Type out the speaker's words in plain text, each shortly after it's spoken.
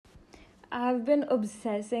I've been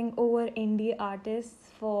obsessing over indie artists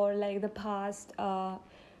for like the past 1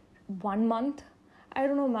 month. I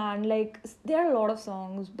don't know, man. Like, there are a lot of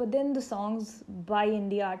songs, but then the songs by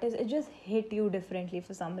indie artists, it just hit you differently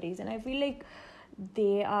for some reason. I feel like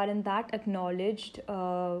they aren't that acknowledged.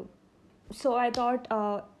 So I thought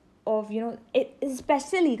of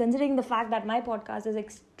especially considering the fact that my podcast is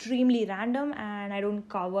extremely random and I don't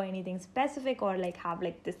cover anything specific or like have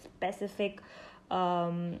like this specific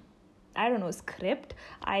um I don't know, script.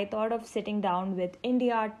 I thought of sitting down with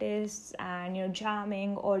indie artists and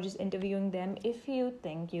jamming or just interviewing them. If you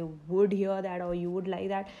think you would hear that or you would like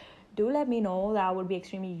that, do let me know. That would be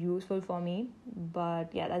extremely useful for me.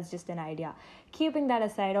 But yeah, that's just an idea. Keeping that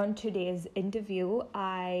aside, on today's episode,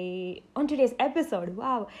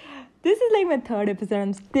 wow, this is like my third episode.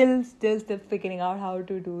 I'm still figuring out how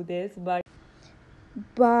to do this,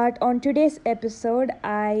 but on today's episode,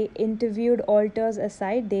 I interviewed Alters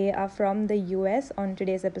Aside. They are from the US. On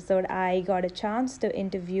today's episode, I got a chance to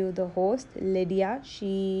interview the host, Lydia.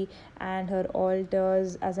 She and her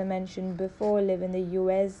alters, as I mentioned before, live in the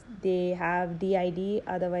US. They have DID,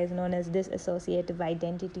 otherwise known as dissociative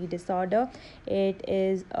identity disorder. It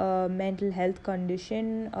is a mental health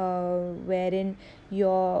condition wherein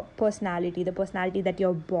your personality, the personality that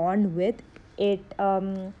you're born with, it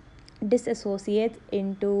disassociates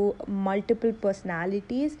into multiple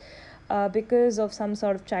personalities because of some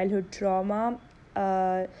sort of childhood trauma.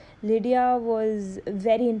 Uh, Lydia was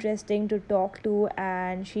very interesting to talk to,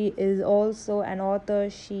 and she is also an author.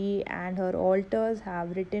 She and her alters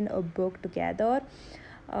have written a book together.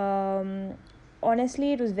 Um,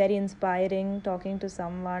 Honestly, it was very inspiring talking to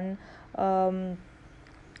someone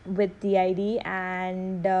with the ID.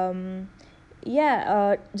 And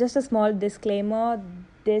just a small disclaimer,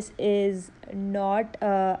 this is not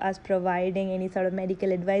us providing any sort of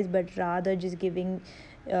medical advice, but rather just giving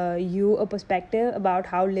you a perspective about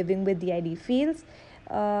how living with the ID feels.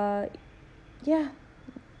 uh, yeah,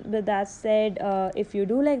 with that said, if you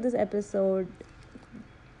do like this episode,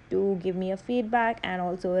 do give me a feedback and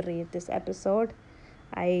also rate this episode.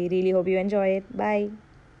 I really hope you enjoy it. Bye.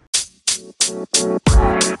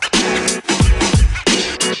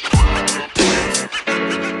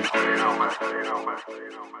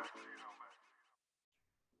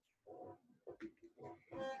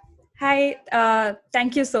 Hi,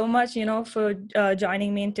 thank you so much, for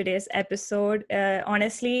joining me in today's episode.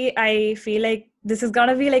 Honestly, I feel like this is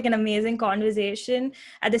gonna be like an amazing conversation.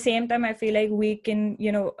 At the same time, I feel like we can,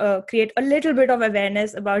 create a little bit of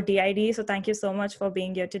awareness about DID. So thank you so much for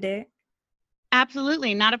being here today.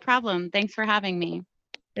 Absolutely, not a problem. Thanks for having me.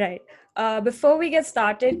 Right. Before we get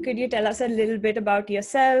started, could you tell us a little bit about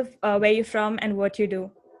yourself, where you're from, and what you do?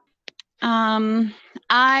 Um,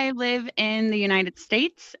 I live in the United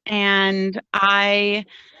States and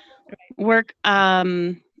work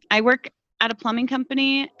I work at a plumbing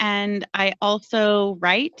company and I also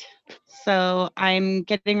write. So I'm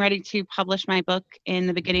getting ready to publish my book in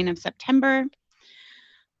the beginning of September.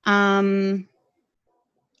 Um,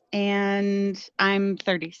 and I'm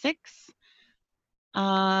 36.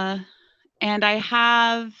 Uh, and I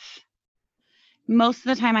have most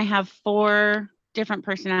of the time I have 4 different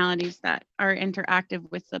personalities that are interactive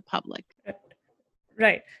with the public.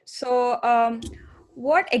 Right. So,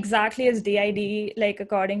 what exactly is DID like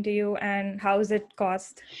according to you, and how is it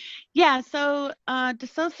caused? Yeah, so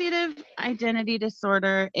dissociative identity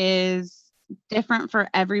disorder is different for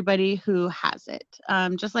everybody who has it.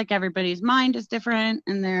 Just like everybody's mind is different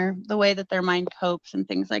and the way that their mind copes and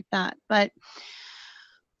things like that. But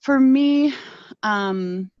for me,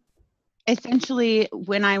 essentially,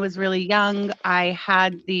 when I was really young, I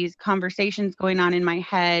had these conversations going on in my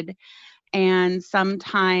head, and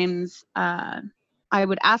sometimes I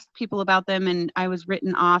would ask people about them, and I was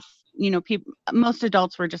written off. People, most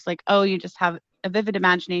adults were just like, "Oh, you just have a vivid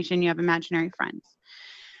imagination. You have imaginary friends."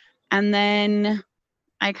 And then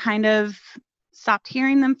I kind of stopped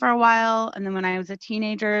hearing them for a while. And then when I was a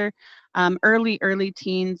teenager, early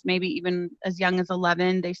teens, maybe even as young as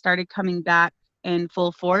 11, they started coming back in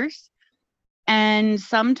full force. And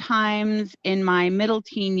sometimes in my middle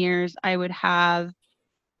teen years, I would have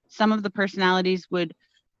some of the personalities would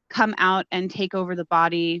come out and take over the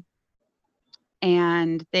body,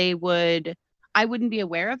 and I wouldn't be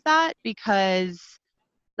aware of that because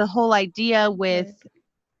the whole idea with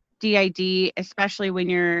DID, especially when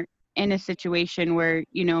you're in a situation where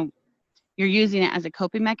you're using it as a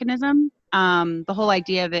coping mechanism, the whole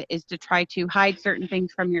idea of it is to try to hide certain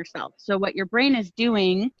things from yourself. So what your brain is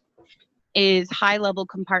doing is high level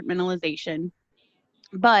compartmentalization,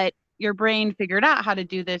 but your brain figured out how to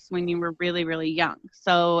do this when you were really, really young.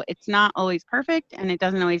 So it's not always perfect and it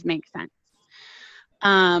doesn't always make sense.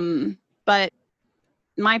 But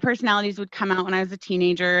my personalities would come out when I was a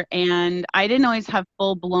teenager, and I didn't always have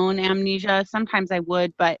full-blown amnesia. Sometimes I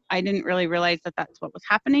would, but I didn't really realize that that's what was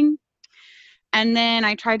happening. And then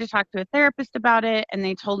I tried to talk to a therapist about it, and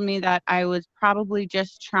they told me that I was probably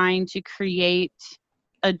just trying to create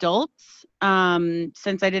adults,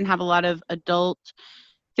 since I didn't have a lot of adult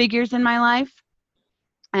figures in my life.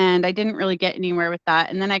 And I didn't really get anywhere with that.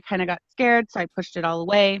 And then I kind of got scared, so I pushed it all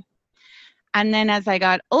away. And then as I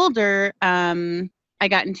got older, I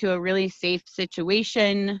got into a really safe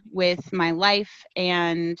situation with my life.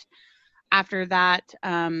 And after that,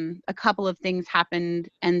 a couple of things happened.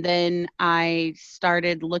 And then I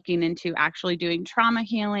started looking into actually doing trauma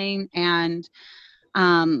healing, and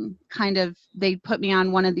kind of they put me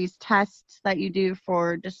on one of these tests that you do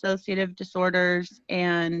for dissociative disorders.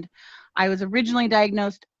 And I was originally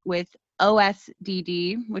diagnosed with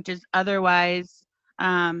OSDD, which is otherwise,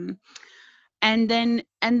 and then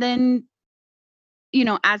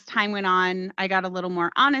as time went on, I got a little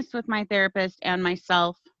more honest with my therapist and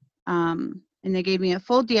myself, and they gave me a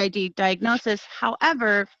full DID diagnosis.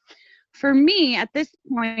 However, for me at this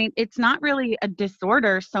point, it's not really a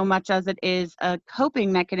disorder so much as it is a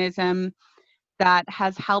coping mechanism that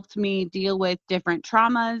has helped me deal with different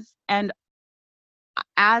traumas. And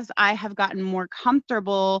as I have gotten more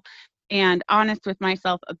comfortable and honest with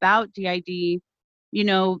myself about DID,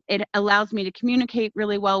 it allows me to communicate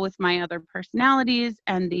really well with my other personalities,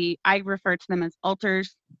 and I refer to them as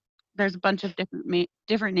alters. There's a bunch of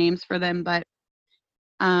different names for them, but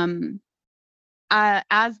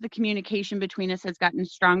as the communication between us has gotten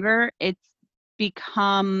stronger, it's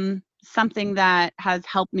become something that has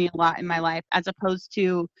helped me a lot in my life, as opposed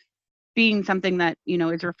to being something that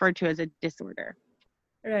is referred to as a disorder.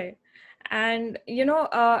 Right. And and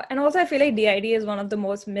also I feel like DID is one of the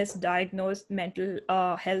most misdiagnosed mental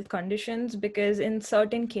health conditions, because in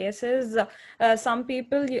certain cases, some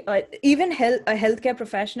people, even healthcare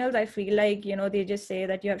professionals, I feel like, they just say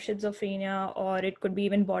that you have schizophrenia, or it could be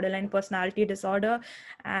even borderline personality disorder.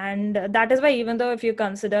 And that is why, even though if you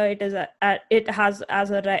consider it as it has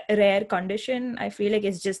as a rare condition, I feel like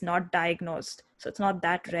it's just not diagnosed. So it's not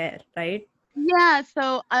that rare, right? Yeah.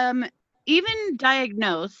 So, even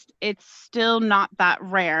diagnosed, it's still not that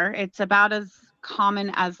rare. It's about as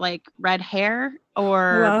common as like red hair,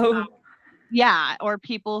 or Wow. or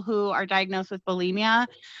people who are diagnosed with bulimia.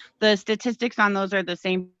 The statistics on those are the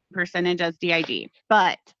same percentage as DID.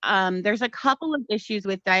 But there's a couple of issues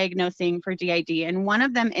with diagnosing for DID, and one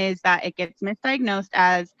of them is that it gets misdiagnosed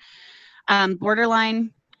as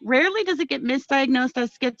borderline. Rarely does it get misdiagnosed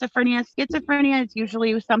as schizophrenia. Schizophrenia is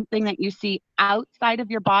usually something that you see outside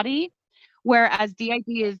of your body, whereas DID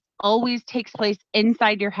is always takes place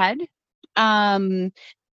inside your head.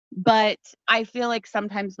 But I feel like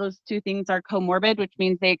sometimes those two things are comorbid, which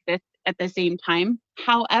means they exist at the same time.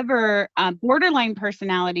 However, borderline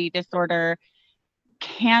personality disorder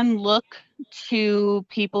can look, to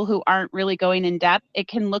people who aren't really going in depth, it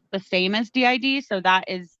can look the same as DID. So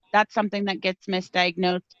that's something that gets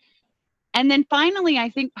misdiagnosed. And then finally, I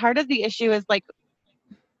think part of the issue is like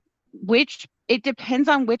it depends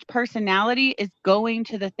on which personality is going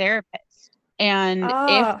to the therapist, and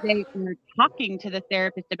if Ah. they are talking to the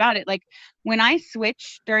therapist about it. Like when I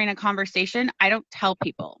switch during a conversation, I don't tell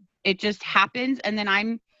people. It just happens, and then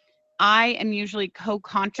I am usually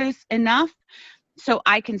co-conscious enough so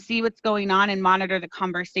I can see what's going on and monitor the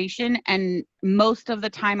conversation. And most of the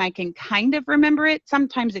time I can kind of remember it.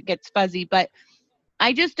 Sometimes it gets fuzzy, but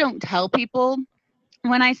I just don't tell people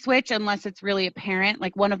when I switch unless it's really apparent.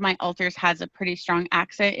 Like one of my alters has a pretty strong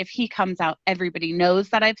accent. If he comes out, everybody knows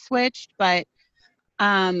that I've switched. But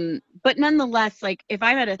nonetheless, like if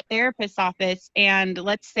I'm at a therapist's office and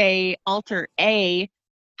let's say alter A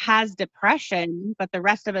has depression, but the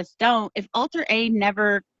rest of us don't, if alter A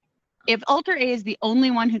is the only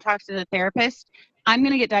one who talks to the therapist, I'm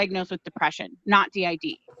going to get diagnosed with depression, not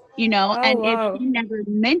DID, Oh, and if wow. he never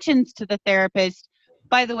mentions to the therapist,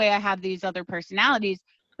 by the way, I have these other personalities,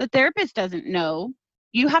 the therapist doesn't know.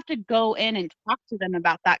 You have to go in and talk to them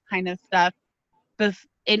about that kind of stuff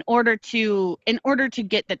in order to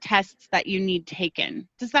get the tests that you need taken.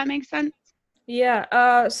 Does that make sense?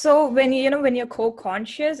 Yeah. So when when you're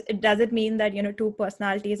co-conscious, does it mean that two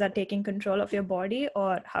personalities are taking control of your body,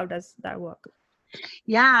 or how does that work?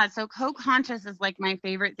 Yeah, so co-conscious is like my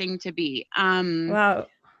favorite thing to be. Wow.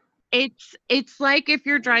 It's like if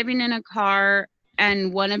you're driving in a car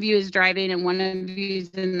and one of you is driving and one of you is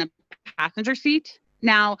in the passenger seat.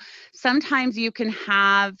 Now, sometimes you can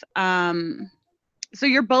have so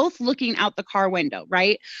you're both looking out the car window,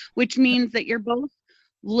 right? Which means that you're both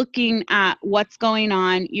looking at what's going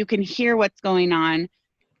on. You can hear what's going on.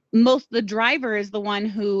 The driver is the one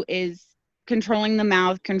who is controlling the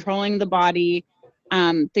mouth, controlling the body,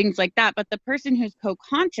 things like that. But the person who's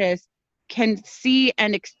co-conscious can see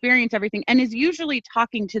and experience everything and is usually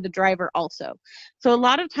talking to the driver also. So a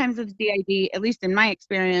lot of times with DID, at least in my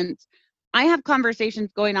experience, I have conversations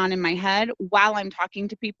going on in my head while I'm talking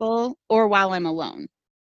to people or while I'm alone.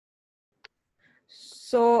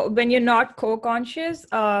 So when you're not co-conscious,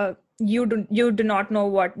 you do not know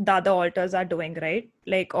what the other alters are doing, right?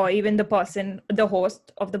 Like, or even the person, the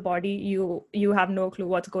host of the body, you have no clue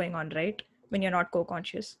what's going on, right? When you're not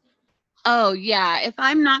co-conscious. Oh yeah, if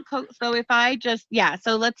I'm not so if I just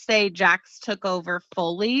so let's say Jax took over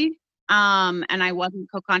fully, and I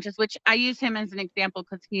wasn't co-conscious, which I use him as an example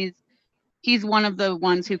because he's one of the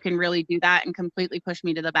ones who can really do that and completely push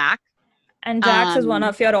me to the back. And Jax is one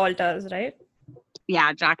of your alters, right?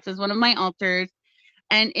 Yeah, Jax is one of my alters.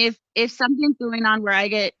 And if something's going on where I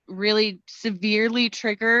get really severely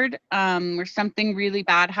triggered, or something really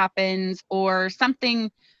bad happens, or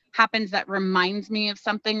something happens that reminds me of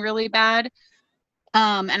something really bad,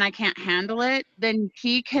 and I can't handle it, then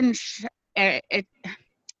he can.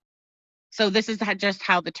 So this is just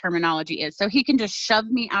how the terminology is. So he can just shove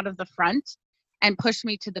me out of the front and push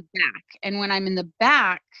me to the back. And when I'm in the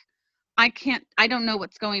back, I don't know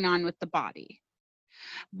what's going on with the body,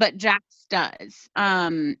 but Jax does.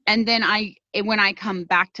 And then when I come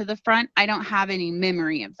back to the front, I don't have any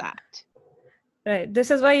memory of that. Right. This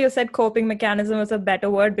is why you said coping mechanism is a better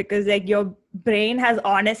word, because like your brain has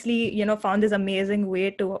honestly, found this amazing way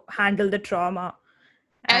to handle the trauma.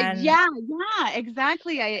 And yeah,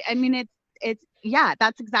 exactly. I mean, it's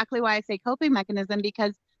that's exactly why I say coping mechanism,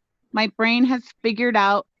 because my brain has figured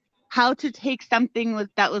out how to take something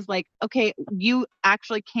that was like, okay, you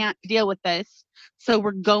actually can't deal with this, so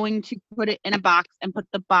we're going to put it in a box and put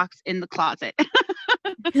the box in the closet.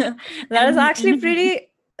 that is actually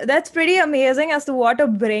that's pretty amazing as to what a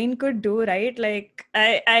brain could do, right? Like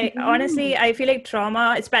I honestly, I feel like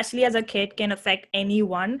trauma, especially as a kid, can affect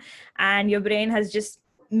anyone, and your brain has just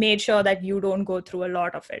made sure that you don't go through a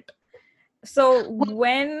lot of it. So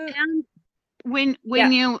when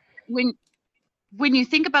you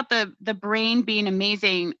think about the brain being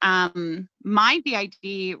amazing, my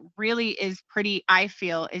DID really is I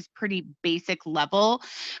feel is pretty basic level.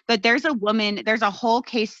 But there's a whole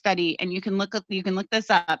case study, and you can look this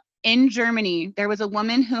up. In Germany, there was a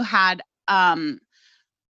woman who had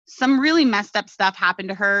some really messed up stuff happen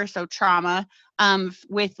to her, so trauma,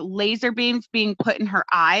 with laser beams being put in her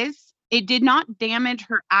eyes. It did not damage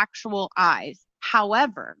her actual eyes.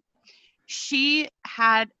 However, she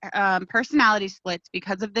had personality splits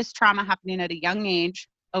because of this trauma happening at a young age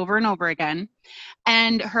over and over again.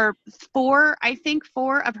 And four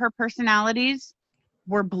of her personalities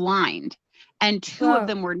were blind, and two of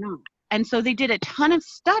them were not. And so they did a ton of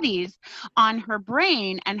studies on her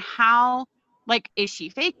brain and how, like, is she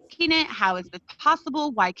faking it? How is this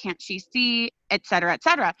possible? Why can't she see, et cetera, et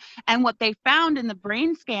cetera? And what they found in the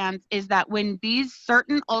brain scans is that when these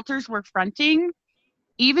certain alters were fronting,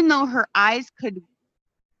 even though her eyes could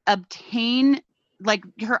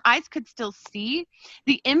her eyes could still see,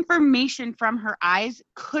 the information from her eyes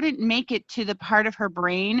couldn't make it to the part of her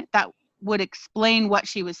brain that would explain what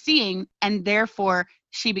she was seeing, and therefore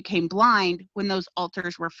she became blind when those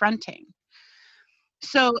alters were fronting.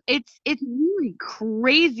 So it's really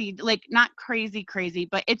crazy, like not crazy,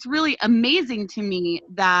 but it's really amazing to me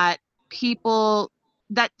that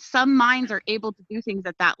some minds are able to do things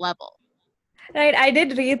at that level. Right, I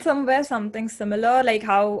did read somewhere something similar, like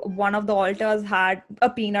how one of the alters had a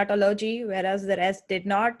peanut allergy, whereas the rest did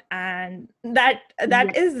not, and that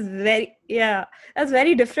is that's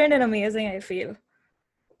very different and amazing, I feel.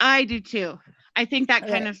 I do too. I think that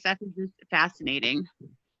kind of stuff is just fascinating.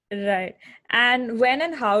 Right. And when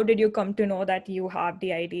and how did you come to know that you have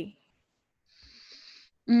DID?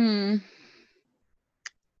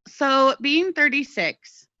 So being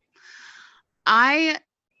 36, I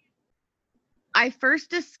first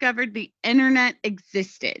discovered the internet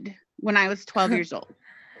existed when I was 12 years old.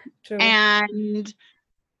 True. And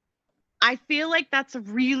I feel like that's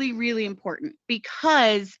really, really important,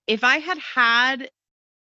 because if I had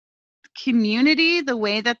community the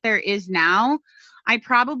way that there is now, I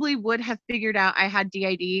probably would have figured out I had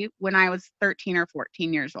DID when I was 13 or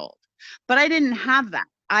 14 years old. But I didn't have that.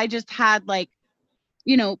 I just had, like,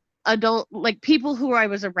 adult, like, people who I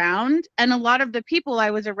was around, and a lot of the people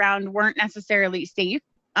I was around weren't necessarily safe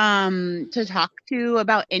to talk to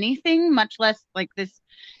about anything, much less like this,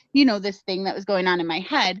 this thing that was going on in my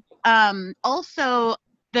head. Also,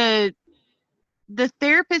 the the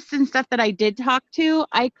therapists and stuff that I did talk to,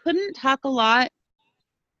 I couldn't talk a lot.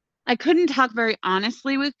 I couldn't talk very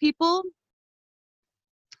honestly with people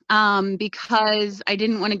because I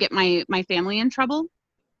didn't want to get my family in trouble.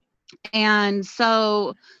 And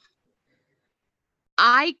so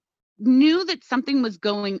I knew that something was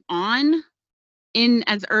going on in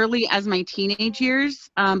as early as my teenage years.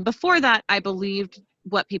 Before that, I believed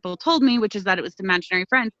what people told me, which is that it was imaginary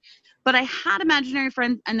friends. But I had imaginary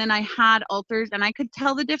friends, and then I had alters, and I could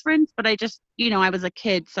tell the difference, but I just, I was a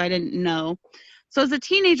kid, so I didn't know. So as a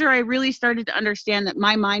teenager, I really started to understand that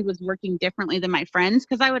my mind was working differently than my friends,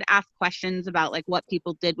 because I would ask questions about like what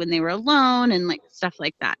people did when they were alone and like stuff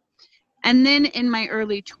like that. And then in my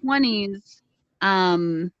early 20s,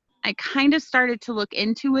 I kind of started to look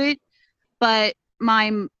into it, but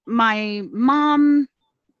my mom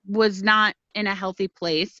was not in a healthy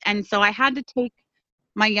place, and so I had to take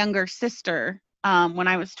my younger sister when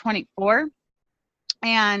I was 24,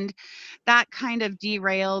 and that kind of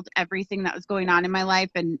derailed everything that was going on in my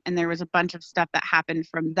life, and there was a bunch of stuff that happened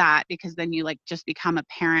from that, because then you like just become a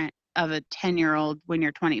parent of a 10-year-old when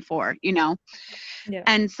you're 24, Yeah.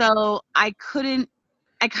 And so I kind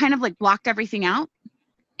of like blocked everything out.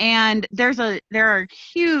 And there are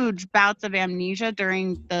huge bouts of amnesia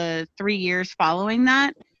during the 3 years following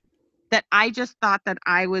that I just thought that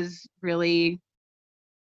I was really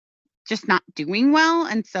just not doing well.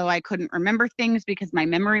 And so I couldn't remember things because my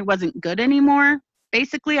memory wasn't good anymore.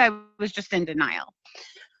 Basically, I was just in denial.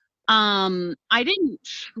 I didn't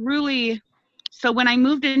truly, so when I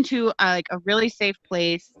moved into like a really safe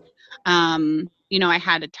place, I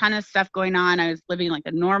had a ton of stuff going on. I was living like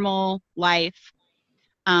a normal life.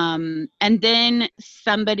 And then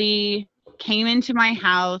somebody came into my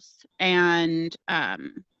house and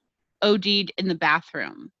OD'd in the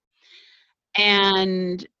bathroom.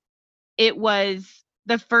 And it was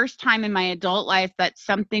the first time in my adult life that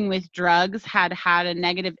something with drugs had a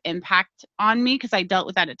negative impact on me, because I dealt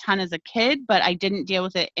with that a ton as a kid, but I didn't deal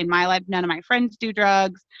with it in my life. None of my friends do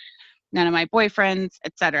drugs, none of my boyfriends,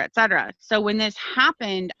 et cetera, et cetera. So when this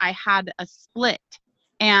happened, I had a split,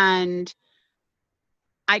 and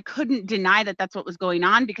I couldn't deny that that's what was going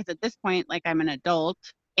on, because at this point, like, I'm an adult,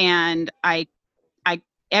 and I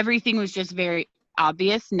everything was just very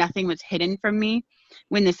obvious. Nothing was hidden from me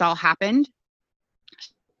when this all happened.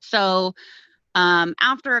 So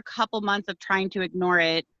after a couple months of trying to ignore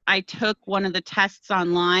it, I took one of the tests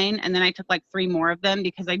online, and then I took like 3 more of them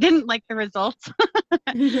because I didn't like the results.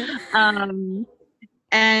 And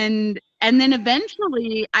then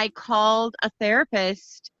eventually I called a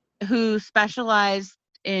therapist who specialized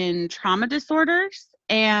in trauma disorders,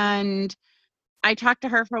 and I talked to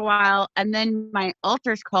her for a while, and then my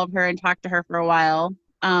alters called her and talked to her for a while.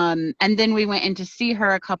 And then we went in to see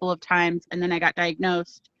her a couple of times, and then I got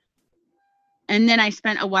diagnosed. And then I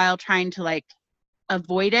spent a while trying to like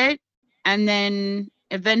avoid it. And then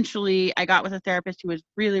eventually I got with a therapist who was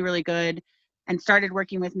really, really good and started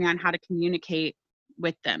working with me on how to communicate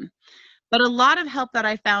with them. But a lot of help that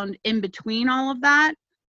I found in between all of that,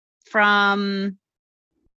 from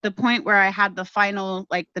the point where I had the final,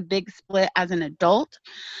 like the big split as an adult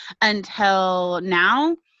until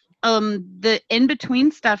now, the in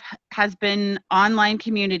between stuff has been online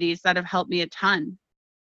communities that have helped me a ton.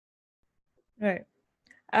 Right.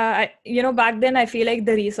 Back then I feel like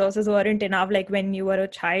the resources weren't enough. Like when you were a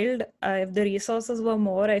child, if the resources were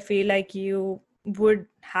more, I feel like you would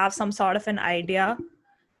have some sort of an idea.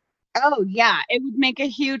 Oh yeah, it would make a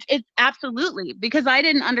huge, it's absolutely, because I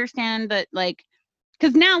didn't understand that, like,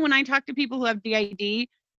 because now when I talk to people who have DID,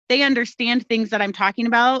 they understand things that I'm talking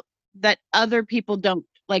about that other people don't,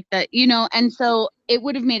 like that, and so it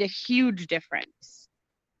would have made a huge difference.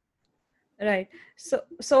 Right.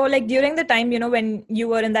 So like during the time, when you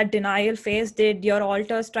were in that denial phase, did your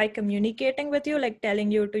alters try communicating with you, like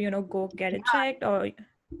telling you to, go get it checked, or?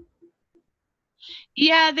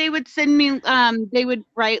 Yeah, they would send me, they would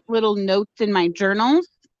write little notes in my journals.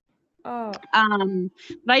 Oh.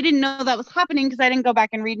 But I didn't know that was happening because I didn't go back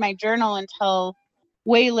and read my journal until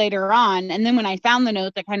way later on. And then when I found the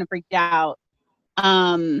notes, I kind of freaked out.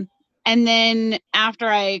 And then after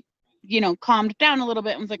I, calmed down a little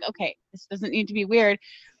bit and was like, okay, this doesn't need to be weird,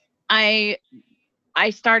 I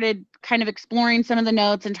started kind of exploring some of the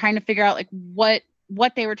notes and trying to figure out like what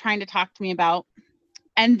they were trying to talk to me about.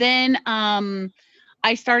 And then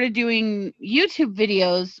I started doing YouTube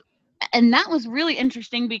videos, and that was really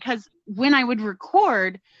interesting because when I would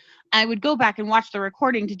record, I would go back and watch the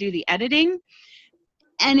recording to do the editing.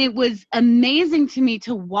 And it was amazing to me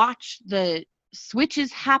to watch the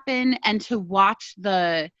switches happen and to watch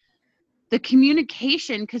the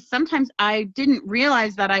communication, because sometimes I didn't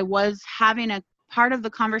realize that I was having a part of the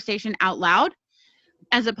conversation out loud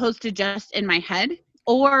as opposed to just in my head.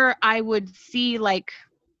 Or I would see, like,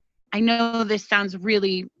 I know this sounds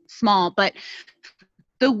really small, but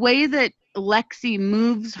the way that Lexi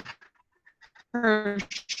moves her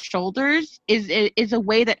shoulders is a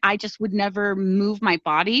way that I just would never move my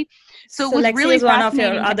body. So it was Lexi really is one of your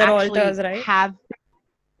fascinating to other actually alters, right? have,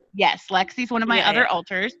 yes, Lexi's one of my Yeah, other yeah.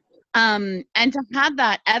 alters. And to have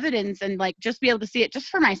that evidence and like just be able to see it just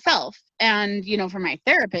for myself and, you know, for my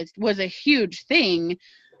therapist was a huge thing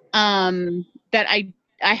that I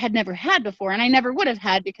had never had before, and I never would have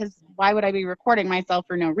had, because why would I be recording myself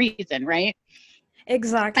for no reason, right?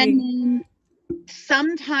 Exactly. And then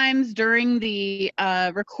sometimes during the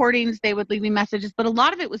recordings, they would leave me messages, but a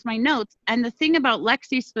lot of it was my notes. And the thing about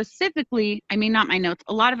Lexi specifically, I mean, not my notes,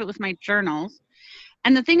 a lot of it was my journals.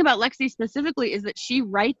 And the thing about Lexi specifically is that she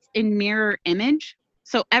writes in mirror image.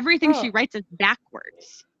 So everything she Oh, writes is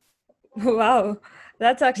backwards. wow.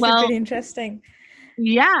 That's actually Well, pretty interesting.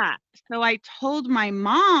 yeah. So I told my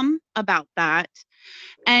mom about that,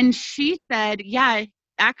 and she said, yeah,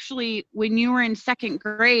 actually, when you were in second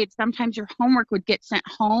grade, sometimes your homework would get sent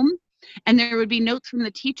home and there would be notes from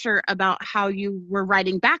the teacher about how you were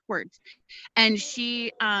writing backwards. And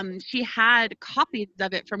she had copies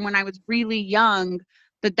of it from when I was really young,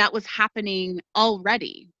 that was happening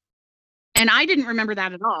already. And I didn't remember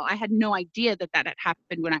that at all. I had no idea that had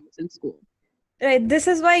happened when I was in school. Right. This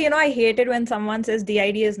is why, I hate it when someone says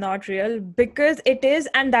DID is not real, because it is.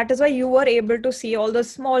 And that is why you were able to see all the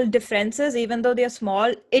small differences, even though they're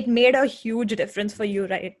small. It made a huge difference for you,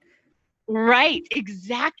 right? Right,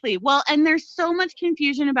 exactly. Well, and there's so much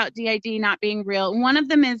confusion about DID not being real. One of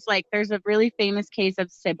them is like, there's a really famous case of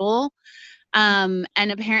Sybil. And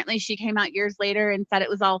apparently she came out years later and said it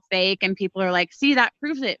was all fake, and people are like, see, that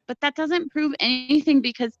proves it. But that doesn't prove anything,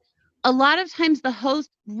 because a lot of times the host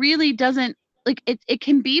really doesn't, like, it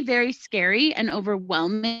can be very scary and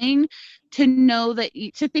overwhelming to know that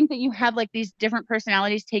to think that you have like these different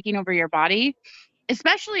personalities taking over your body,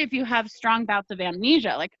 especially if you have strong bouts of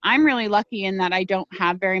amnesia. Like, I'm really lucky in that I don't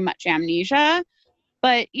have very much amnesia.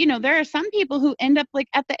 But, you know, there are some people who end up like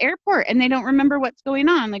at the airport and they don't remember what's going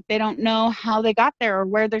on. Like, they don't know how they got there or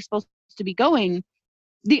where they're supposed to be going.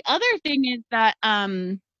 The other thing is that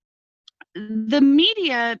the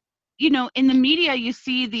media, you know, in the media, you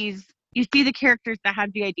see the characters that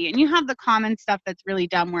have DID, and you have the common stuff that's really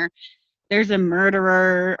dumb, where there's a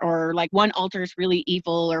murderer or like one alter is really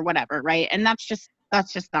evil or whatever, right? And that's just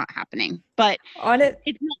not happening. But On it.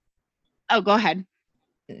 it's not, oh, go ahead.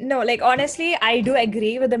 No, like honestly, I do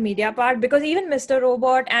agree with the media part, because even Mr.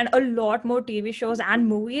 Robot and a lot more TV shows and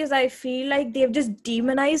movies, I feel like they've just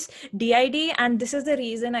demonized DID. And this is the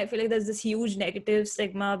reason I feel like there's this huge negative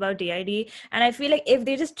stigma about DID. And I feel like if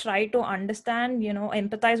they just try to understand,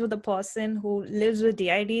 empathize with the person who lives with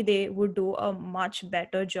DID, they would do a much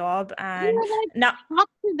better job. And You're like, now, talk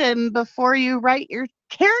to them before you write your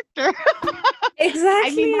character.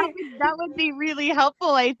 I mean, exactly. that would be really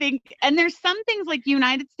helpful, I think. And there's some things like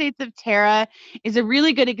United States of Terra is a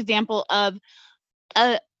really good example of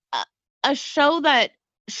a a show that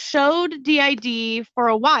showed DID for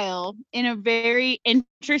a while in a very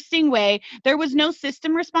interesting way. There was no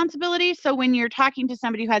system responsibility. So when you're talking to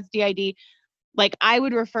somebody who has DID, like, I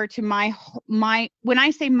would refer to my when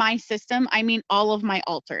I say my system, I mean all of my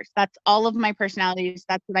alters. That's all of my personalities.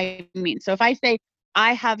 That's what I mean. So if I say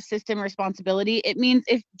I have system responsibility, it means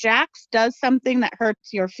if Jax does something that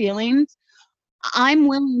hurts your feelings, I'm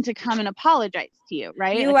willing to come and apologize to you,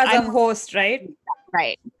 right? You Like, as a host, right?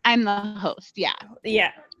 right. I'm the host, yeah.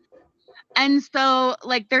 Yeah. And so,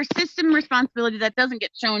 like, there's system responsibility that doesn't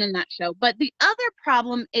get shown in that show. But the other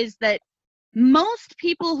problem is that most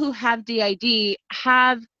people who have DID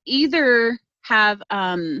either have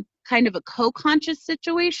kind of a co-conscious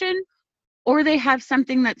situation, or they have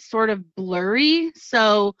something that's sort of blurry.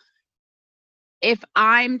 So if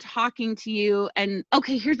I'm talking to you, and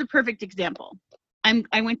okay, here's a perfect example.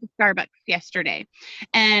 I went to Starbucks yesterday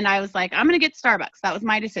and I was like, I'm going to get Starbucks. That was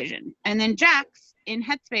my decision. And then Jax in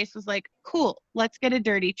Headspace was like, cool, let's get a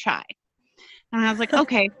dirty chai. And I was like,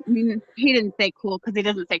 okay. I mean, he didn't say cool because he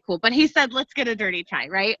doesn't say cool, but he said, let's get a dirty chai,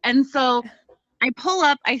 right? And so I pull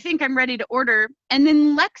up, I think I'm ready to order. And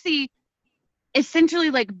then Lexi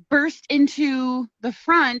essentially like burst into the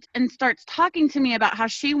front and starts talking to me about how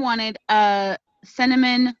she wanted a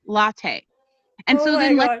cinnamon latte. And Oh so my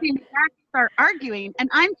then Lexi God. and Jack start arguing, and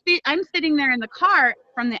I'm sitting there in the car.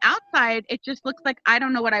 From the outside, it just looks like I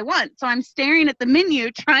don't know what I want. So I'm staring at the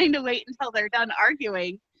menu, trying to wait until they're done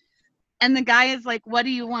arguing. And the guy is like, "What do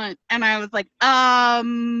you want?" And I was like,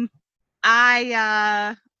 and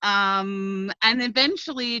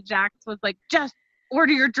eventually Jax was like, "Just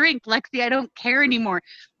order your drink, Lexi. I don't care anymore.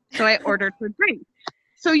 So I ordered her drink.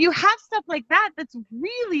 So you have stuff like that that's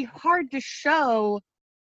really hard to show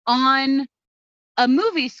on a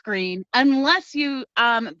movie screen unless you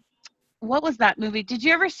what was that movie? Did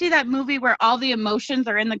you ever see that movie where all the emotions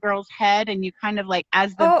are in the girl's head and you kind of like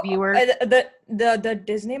as the viewer the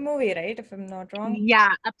Disney movie, right? If I'm not wrong. Yeah,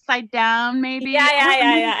 Upside Down maybe.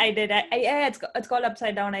 Yeah. I did. Yeah, it's called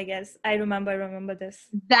Upside Down, I guess. I remember this.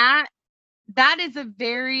 That is a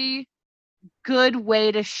very good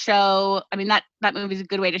way to show. I mean, that movie is a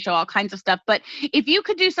good way to show all kinds of stuff. But if you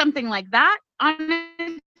could do something like that on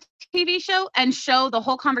a TV show and show the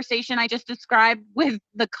whole conversation I just described with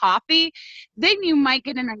the coffee, then you might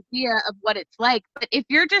get an idea of what it's like. But if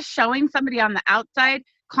you're just showing somebody on the outside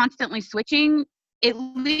constantly switching, at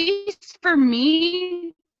least for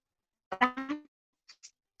me, that's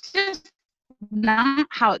just not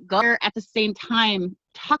how it goes. At the same time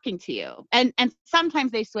talking to you, and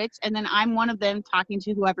sometimes they switch and then I'm one of them talking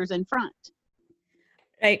to whoever's in front.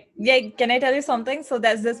 Right. Yeah. Can I tell you something? So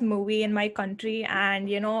there's this movie in my country, and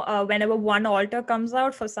whenever one alter comes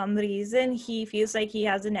out, for some reason, he feels like he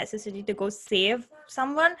has a necessity to go save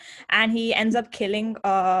someone, and he ends up killing,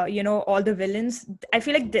 all the villains. I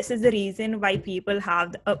feel like this is the reason why people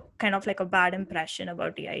have a kind of like a bad impression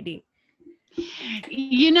about DID.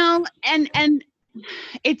 And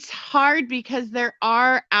it's hard because there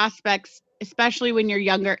are aspects, especially when you're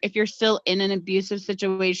younger, if you're still in an abusive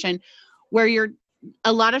situation, where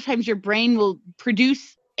a lot of times your brain will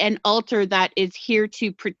produce an alter that is here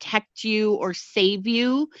to protect you or save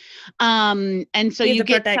you. And so you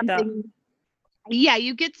get something. Yeah,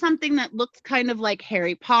 you get something that looks kind of like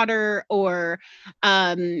Harry Potter or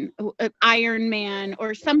Iron Man,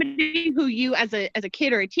 or somebody who you as a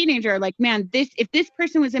kid or a teenager are like, man, if this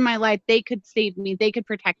person was in my life, they could save me, they could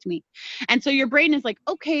protect me. And so your brain is like,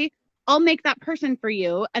 okay, I'll make that person for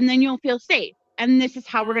you, and then you'll feel safe. And this is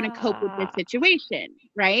how we're going to cope with this situation,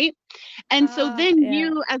 right? And so then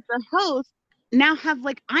you, as the host, now have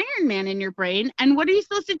like Iron Man in your brain, and what are you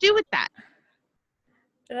supposed to do with that?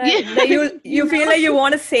 Right. You feel like you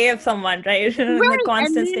want to save someone, right? In the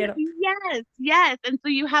constant state of... Yes. And so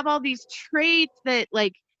you have all these traits that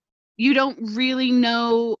like you don't really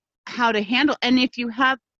know how to handle. And if you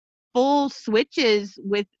have full switches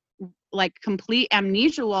with like complete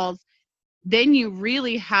amnesia walls, then you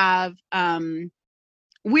really have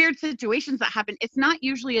weird situations that happen. It's not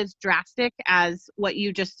usually as drastic as what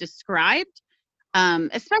you just described.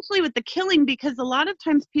 Especially with the killing, because a lot of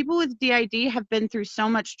times people with DID have been through so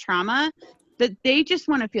much trauma that they just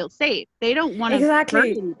want to feel safe. They don't want to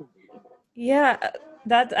exactly. Yeah,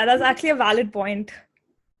 that's actually a valid point.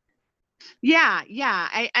 Yeah.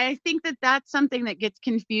 I think that's something that gets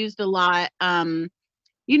confused a lot. And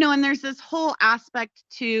there's this whole aspect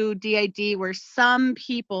to DID where some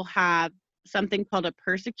people have something called a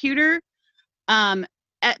persecutor.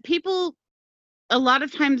 A lot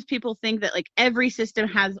of times people think that like every system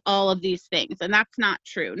has all of these things, and that's not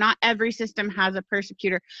true. Not every system has a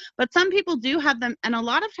persecutor, but some people do have them. And a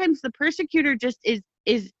lot of times the persecutor just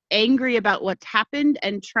is angry about what's happened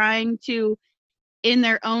and trying to, in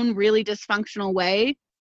their own really dysfunctional way,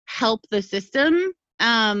 help the system.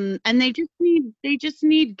 And they just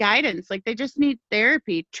need guidance. Like they just need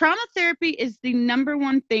therapy. Trauma therapy is the number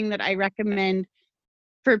one thing that I recommend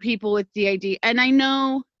for people with DID. And I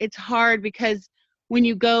know it's hard because when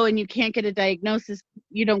you go and you can't get a diagnosis,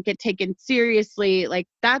 you don't get taken seriously. Like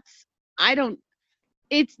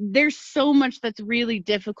there's so much that's really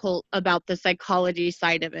difficult about the psychology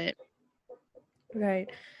side of it. Right.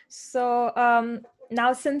 So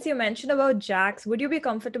now, since you mentioned about Jax, would you be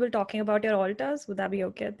comfortable talking about your alters? Would that be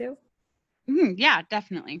okay with you? Yeah,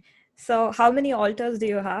 definitely. So how many alters do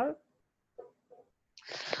you have?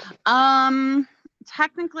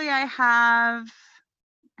 Technically I have,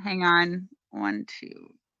 hang on, 1, 2,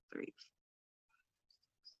 3.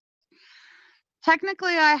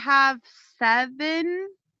 Technically I have 7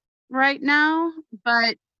 right now,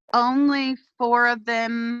 but only 4 of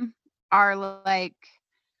them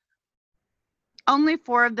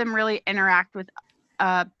really interact with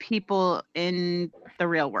people in the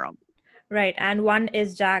real world. Right. And one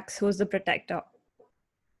is Jax, who's the protector.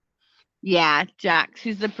 Yeah, Jax,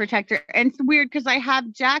 who's the protector. And it's weird because I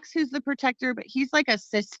have Jax, who's the protector, but he's like a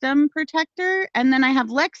system protector. And then I have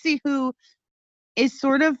Lexi, who is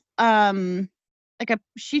sort of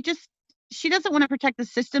she doesn't want to protect the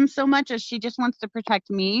system so much as she just wants to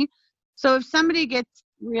protect me. So if somebody gets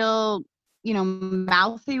real,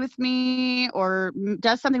 mouthy with me or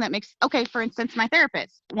does something that makes, for instance, my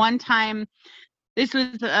therapist, one time, this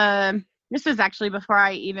was actually before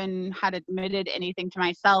I even had admitted anything to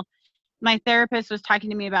myself. my therapist was talking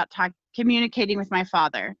to me about communicating with my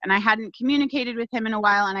father, and I hadn't communicated with him in a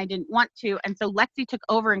while, and I didn't want to. And so Lexi took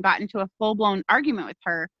over and got into a full-blown argument with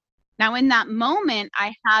her. Now, in that moment,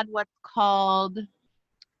 I had what's called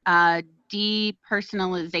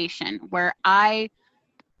depersonalization, where I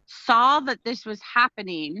saw that this was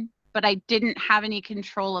happening, but I didn't have any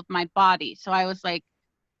control of my body. So I was like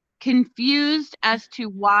confused as to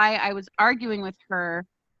why I was arguing with her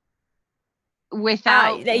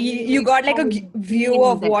without you got like a view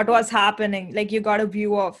of what there. was happening. Like you got a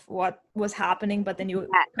view of what was happening, but then you were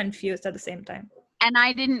confused at the same time. And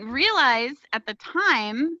I didn't realize at the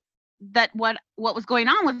time that what was going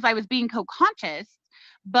on was I was being co-conscious,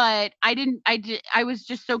 but I was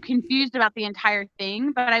just so confused about the entire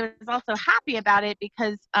thing, but I was also happy about it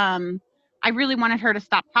because I really wanted her to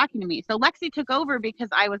stop talking to me. So Lexi took over because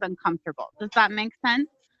I was uncomfortable. Does that make sense?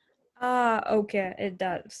 Okay, it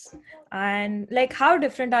does. And like, how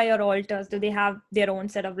different are your alters? Do they have their own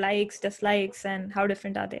set of likes, dislikes, and how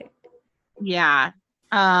different are they? Yeah.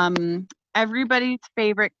 Everybody's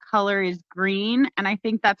favorite color is green, and I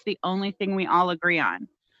think that's the only thing we all agree on.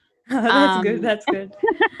 That's good. That's good.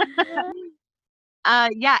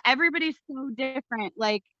 Yeah, everybody's so different.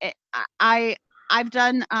 Like I've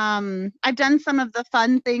done some of the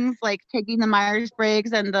fun things like taking the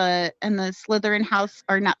Myers-Briggs and the Slytherin house,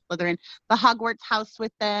 or not Slytherin, the Hogwarts house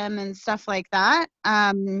with them and stuff like that,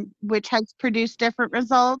 which has produced different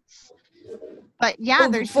results. But yeah,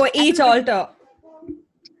 there's for each alter.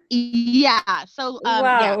 Yeah. So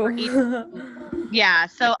wow. Yeah.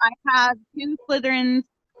 So I have 2 Slytherins.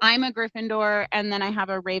 I'm a Gryffindor, and then I have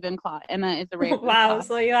a Ravenclaw. Emma is a Ravenclaw. Wow.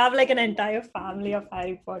 So you have like an entire family of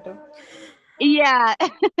Harry Potter. Yeah.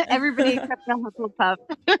 Everybody except the Hufflepuff.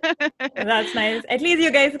 That's nice. At least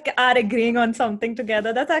you guys are agreeing on something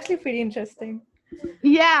together. That's actually pretty interesting.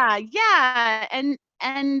 Yeah. Yeah.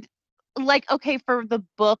 And like, okay, for the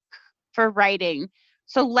book, for writing,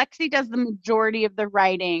 so Lexi does the majority of the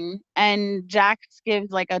writing, and Jax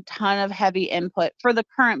gives like a ton of heavy input for the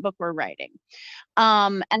current book we're writing.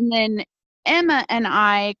 And then Emma and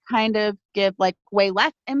I kind of give like way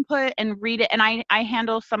less input and read it. And I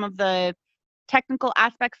handle some of the technical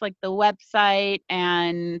aspects like the website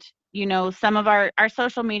and, you know, some of our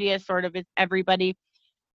social media sort of is everybody.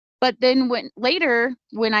 But then when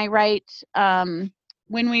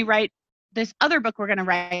we write this other book we're going to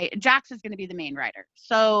write, Jax is going to be the main writer.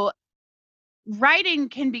 So writing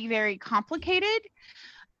can be very complicated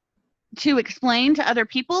to explain to other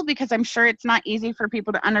people, because I'm sure it's not easy for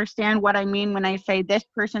people to understand what I mean when I say this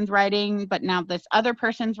person's writing, but now this other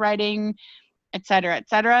person's writing, et cetera, et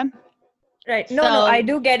cetera. Right. No, I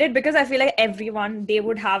do get it, because I feel like everyone, they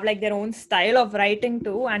would have like their own style of writing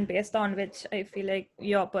too, and based on which I feel like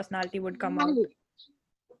your personality would come out.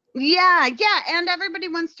 Yeah. And everybody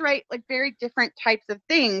wants to write like very different types of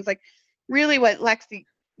things. Like really what Lexi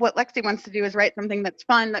wants to do is write something that's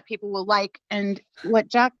fun that people will like, and what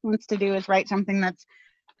Jack wants to do is write something that's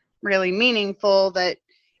really meaningful that,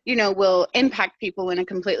 you know, will impact people in a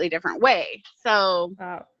completely different way. So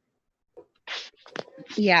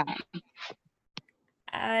yeah.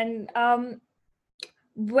 And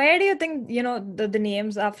where do you think, you know, the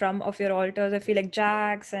names are from of your alters? I feel like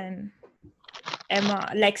Jax and Emma,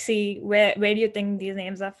 Lexi, where do you think these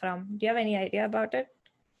names are from? Do you have any idea about it?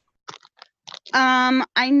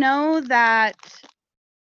 I know that,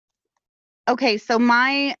 okay, so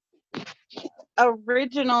my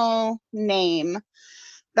original name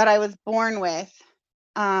that I was born with,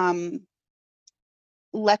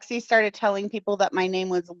 Lexi started telling people that my name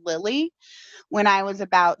was Lily when I was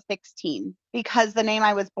about 16, because the name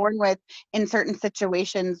I was born with in certain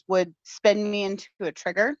situations would spin me into a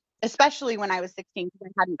trigger, especially when I was 16, because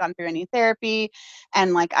I hadn't gone through any therapy,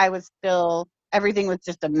 and like I was still, everything was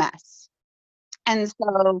just a mess. And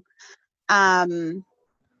so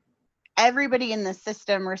everybody in the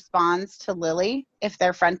system responds to Lily if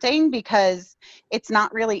they're fronting, because it's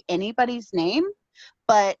not really anybody's name,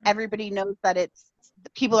 but everybody knows that it's,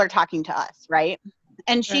 people are talking to us, right?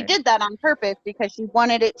 And she did that on purpose because she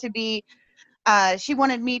wanted it to be, she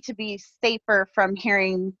wanted me to be safer from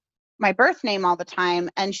hearing my birth name all the time.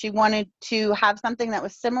 And she wanted to have something that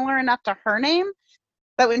was similar enough to her name,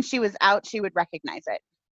 but when she was out, she would recognize it.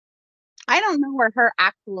 I don't know where her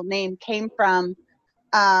actual name came from.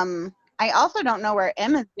 I also don't know where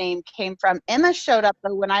Emma's name came from. Emma showed up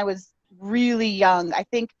though when I was really young. I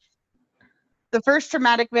think the first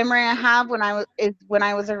traumatic memory I have when I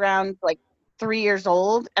was around like 3 years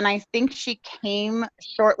old, and I think she came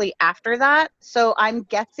shortly after that. So I'm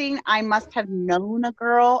guessing I must have known a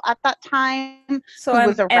girl at that time. So who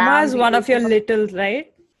was around Emma is one of your littles,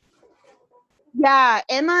 right? Yeah,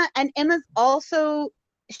 Emma's also,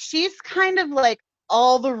 she's kind of like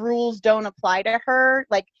all the rules don't apply to her.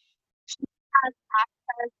 Like she has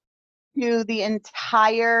access to the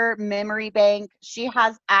entire memory bank. She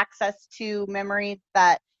has access to memories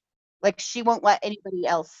that like she won't let anybody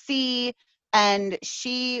else see. And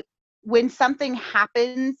when something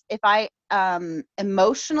happens, if I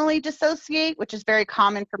emotionally dissociate, which is very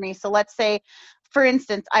common for me. So let's say, for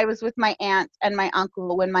instance, I was with my aunt and my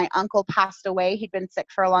uncle when my uncle passed away. He'd been sick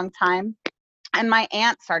for a long time. And my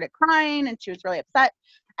aunt started crying and she was really upset.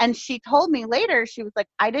 And she told me later, she was like,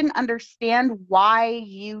 I didn't understand why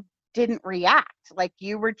you didn't react. Like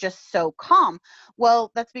you were just so calm.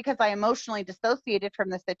 Well, that's because I emotionally dissociated from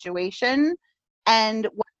the situation. And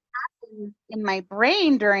what happens in my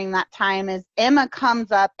brain during that time is Emma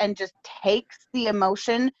comes up and just takes the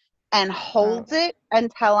emotion and Wow. holds it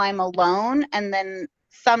until I'm alone. And then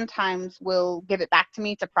sometimes will give it back to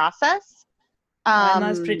me to process.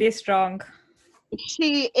 Emma's Um, pretty strong.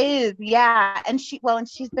 she is, yeah. And she's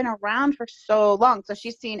been around for so long. So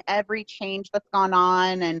she's seen every change that's gone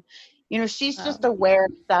on. And, she's Wow. just aware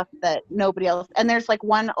of stuff that nobody else. And there's like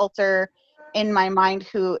one alter in my mind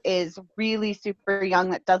who is really super young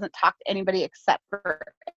that doesn't talk to anybody except for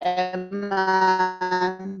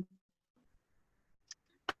Emma.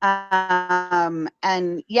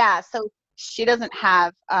 And yeah, so she doesn't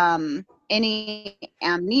have any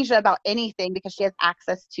amnesia about anything because she has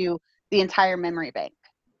access to the entire memory bank.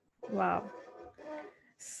 Wow.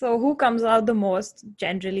 So who comes out the most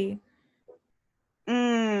generally?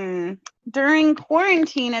 During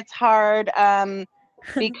quarantine, it's hard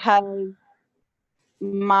because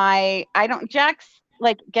Jax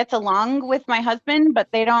like gets along with my husband, but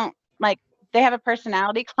they don't like, they have a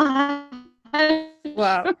personality clash.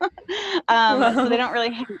 Wow. So they Wow. don't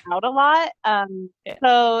really hang out a lot. Yeah.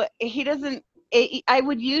 So he doesn't, I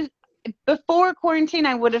would use, before quarantine,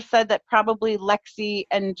 I would have said that probably Lexi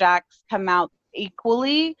and Jax come out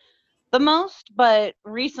equally the most, but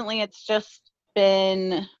recently it's just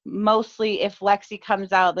been mostly if Lexi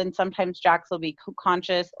comes out, then sometimes Jax will be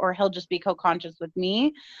co-conscious or he'll just be co-conscious with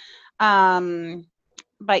me. Um,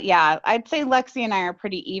 but yeah, I'd say Lexi and I are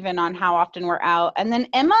pretty even on how often we're out. And then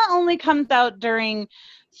Emma only comes out during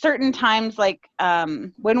certain times, like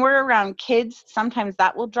when we're around kids, sometimes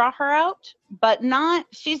that will draw her out, but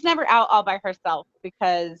she's never out all by herself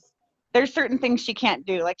because there's certain things she can't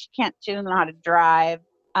do. Like she doesn't know how to drive.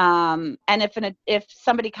 And if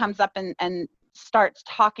somebody comes up and starts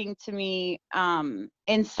talking to me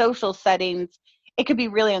in social settings, it could be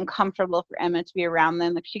really uncomfortable for Emma to be around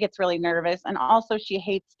them. Like she gets really nervous, and also she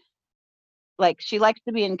hates, like she likes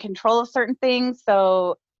to be in control of certain things.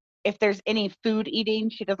 So if there's any food eating,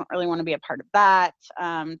 she doesn't really want to be a part of that.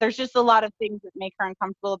 There's just a lot of things that make her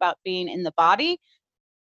uncomfortable about being in the body.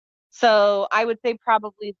 So I would say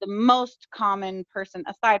probably the most common person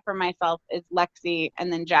aside from myself is Lexi,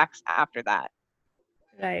 and then Jax after that.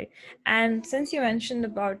 Right. And since you mentioned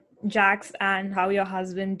about Jax and how your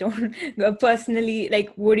husband don't personally,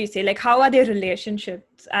 like, what do you say? Like, how are their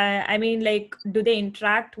relationships? I mean, like, do they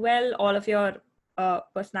interact well, all of your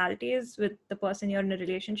personalities with the person you're in a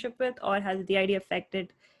relationship with, or has the idea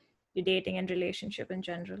affected your dating and relationship in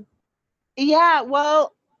general? Yeah,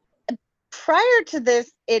 well, prior to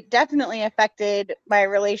this, it definitely affected my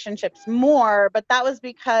relationships more, but that was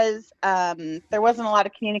because there wasn't a lot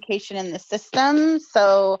of communication in the system.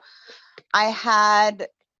 So I had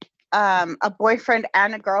a boyfriend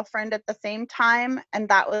and a girlfriend at the same time, and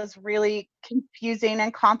that was really confusing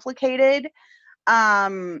and complicated.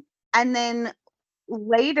 And then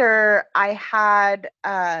later, I had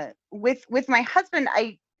with my husband,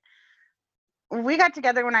 we got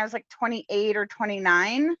together when I was like 28 or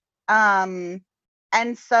 29.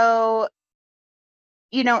 And so,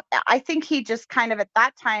 I think he just kind of at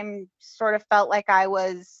that time sort of felt like I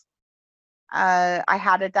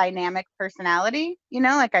had a dynamic personality,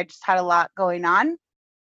 like I just had a lot going on.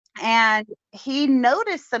 And he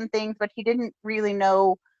noticed some things, but he didn't really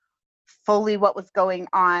know fully what was going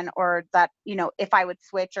on, or that, if I would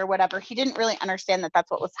switch or whatever. He didn't really understand that that's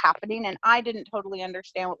what was happening. And I didn't totally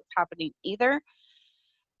understand what was happening either.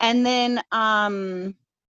 And then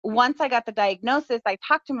once I got the diagnosis, I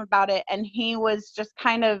talked to him about it, and he was just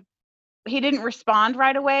he didn't respond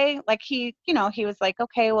right away. Like he was like,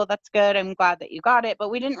 okay, well, that's good. I'm glad that you got it. But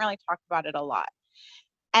we didn't really talk about it a lot.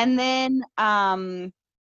 And then, and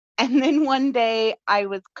then one day I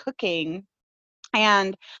was cooking,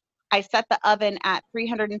 and I set the oven at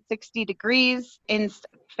 360 degrees in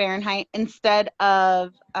Fahrenheit instead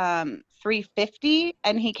of 350.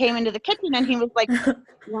 And he came into the kitchen and he was like,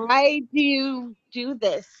 why do you do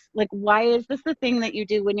this? Like, why is this the thing that you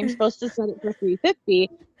do when you're supposed to set it for 350?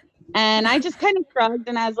 And I just kind of shrugged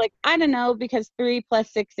and I was like, I don't know, because 3 +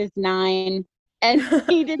 6 is 9. And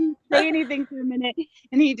he didn't say anything for a minute.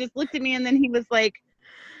 And he just looked at me and then he was like,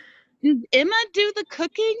 does Emma do the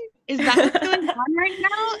cooking? Is that what's going on right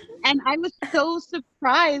now? And I was so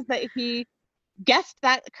surprised that he guessed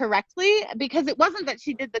that correctly, because it wasn't that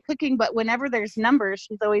she did the cooking, but whenever there's numbers,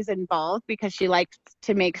 she's always involved because she likes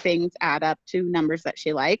to make things add up to numbers that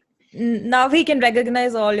she likes. Now he can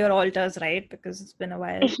recognize all your alters, right? Because it's been a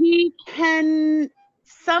while. He can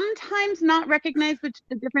sometimes not recognize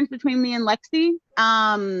the difference between me and Lexi,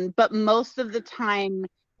 but most of the time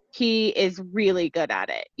he is really good at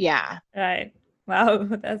it. Yeah. Right. Wow,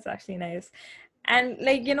 that's actually nice. And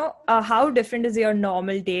like, how different is your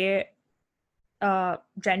normal day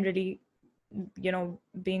generally,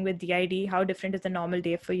 being with DID? How different is the normal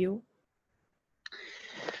day for you?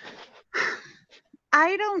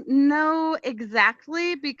 I don't know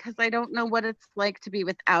exactly, because I don't know what it's like to be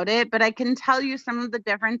without it, but I can tell you some of the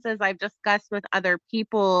differences I've discussed with other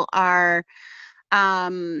people are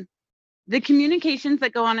the communications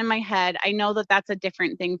that go on in my head. I know that that's a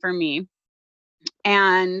different thing for me.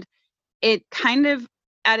 And it kind of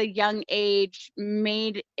at a young age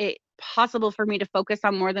made it possible for me to focus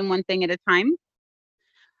on more than one thing at a time.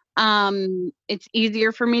 It's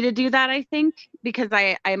easier for me to do that, I think, because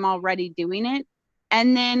I'm already doing it.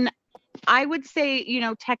 And then I would say,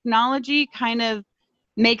 technology kind of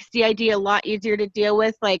makes DID a lot easier to deal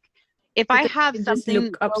with. Like if I have something, just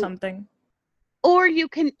look up something. Or you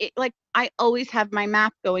can, I always have my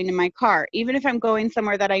map going in my car. Even if I'm going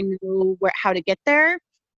somewhere that I know how to get there,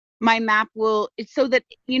 my map will, it's so that,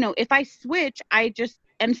 if I switch, I just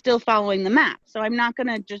am still following the map. So I'm not going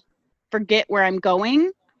to just forget where I'm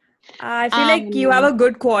going. I feel like you have a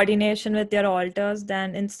good coordination with your alters,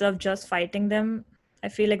 then instead of just fighting them, I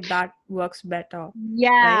feel like that works better. Yeah,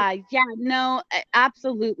 right? Yeah, no,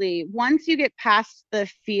 absolutely. Once you get past the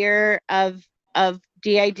fear of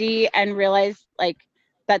DID and realize like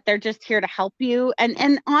that they're just here to help you,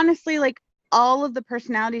 and honestly, like all of the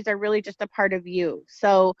personalities are really just a part of you.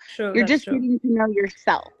 So you're just getting to know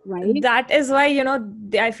yourself, right? That is why,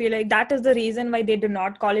 I feel like that is the reason why they do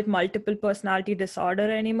not call it multiple personality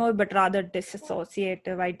disorder anymore, but rather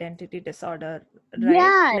dissociative identity disorder,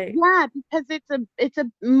 right? Yeah, because it's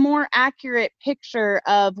a more accurate picture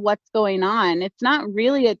of what's going on. It's not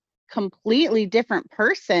really a completely different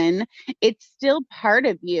person. It's still part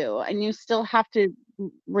of you, and you still have to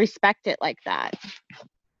respect it like that.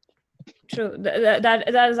 True. That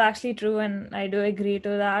is actually true, and I do agree to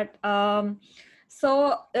that.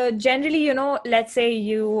 So generally, let's say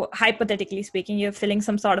you, hypothetically speaking, you're filling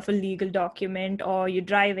some sort of a legal document, or you're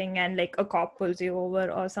driving and like a cop pulls you over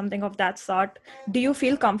or something of that sort. Do you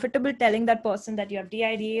feel comfortable telling that person that you have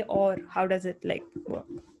DID, or how does it like work?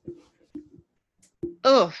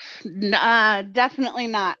 Oh, definitely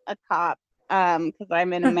not a cop, because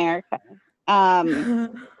I'm in America.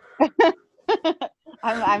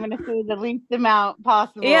 I'm going to say the least amount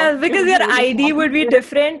possible. Yeah, because your ID would be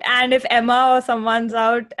different, and if Emma or someone's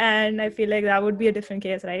out, and I feel like that would be a different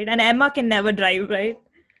case, right? And Emma can never drive, right?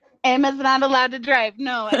 Emma's not allowed to drive,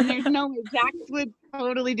 no, and there's no way. Jax would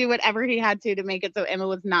totally do whatever he had to make it so Emma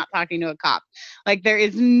was not talking to a cop. Like there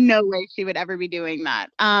is no way she would ever be doing that.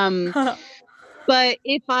 But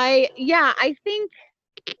I think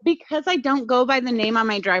because I don't go by the name on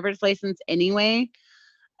my driver's license anyway,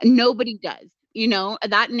 nobody does.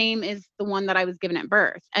 That name is the one that I was given at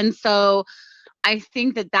birth. And so I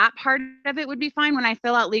think that part of it would be fine. When I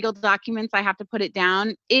fill out legal documents, I have to put it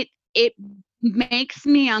down. It makes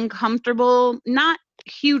me uncomfortable, not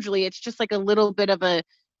hugely. It's just like a little bit of a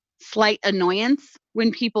slight annoyance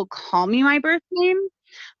when people call me my birth name.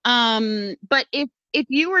 But if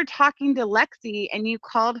you were talking to Lexi and you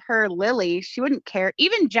called her Lily, she wouldn't care.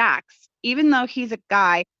 Even Jax, even though he's a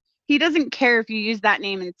guy, he doesn't care if you use that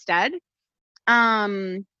name instead.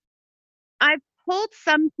 I've told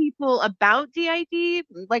some people about DID,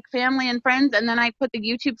 like family and friends, and then I put the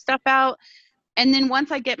YouTube stuff out. And then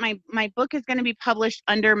once I get my book is going to be published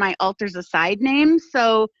under my Alters Aside name,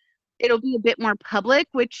 so it'll be a bit more public,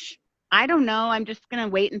 which I don't know. I'm just going to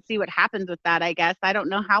wait and see what happens with that, I guess. I don't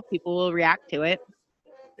know how people will react to it.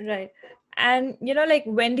 Right. And, like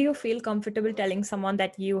when do you feel comfortable telling someone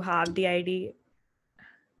that you have DID?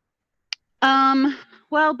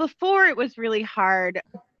 Well, before it was really hard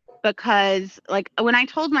because like when I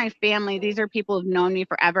told my family, these are people who've known me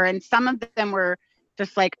forever, and some of them were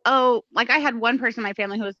just like, oh, like I had one person in my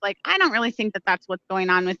family who was like, I don't really think that that's what's going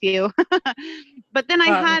on with you. But then I Wow.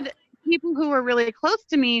 had people who were really close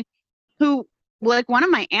to me who, like, one of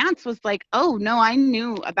my aunts was like, oh, no, I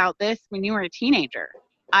knew about this when you were a teenager.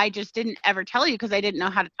 I just didn't ever tell you because I didn't know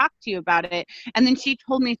how to talk to you about it. And then she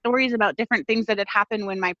told me stories about different things that had happened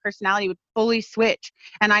when my personality would fully switch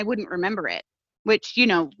and I wouldn't remember it, which, you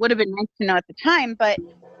know, would have been nice to know at the time. But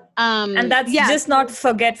And that's yeah, just not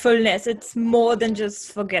forgetfulness. It's more than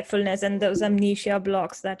just forgetfulness and those amnesia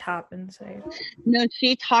blocks that happens, right? no,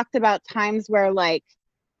 she talked about times where like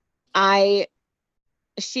I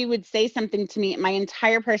she would say something to me, my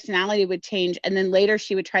entire personality would change, and then later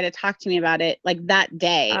she would try to talk to me about it like that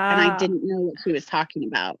day, and I Ah, didn't know what she was talking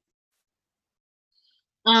about.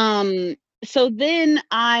 Um, so then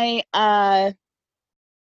I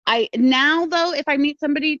now though, if I meet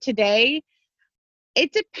somebody today,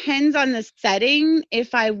 it depends on the setting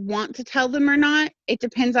if I want to tell them or not. It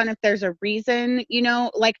depends on if there's a reason, you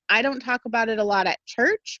know, like I don't talk about it a lot at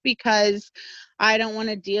church because I don't want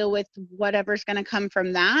to deal with whatever's going to come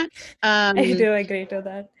from that. I Um, do agree to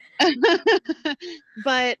that.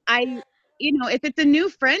 but you know, if it's a new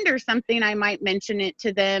friend or something, I might mention it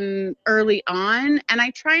to them early on. And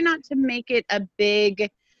I try not to make it a big,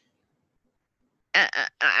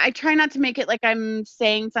 I try not to make it like I'm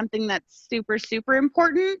saying something that's super, super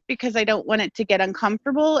important because I don't want it to get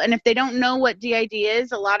uncomfortable. And if they don't know what DID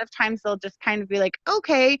is, a lot of times they'll just kind of be like,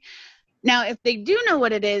 okay. Now, if they do know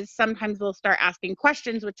what it is, sometimes they'll start asking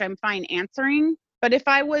questions, which I'm fine answering. But if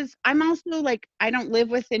I'm also like, I don't live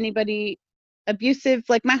with anybody abusive.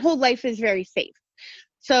 Like my whole life is very safe.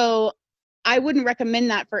 So I wouldn't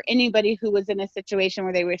recommend that for anybody who was in a situation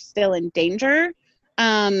where they were still in danger.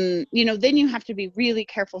 You know, then you have to be really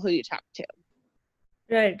careful who you talk to.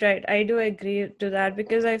 Right, right. I do agree to that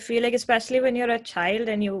because I feel like, especially when you're a child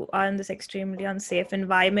and you are in this extremely unsafe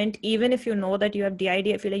environment, even if you know that you have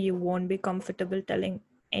DID, I feel like you won't be comfortable telling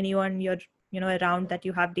anyone you're, around that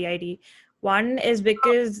you have DID. One is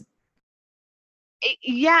because,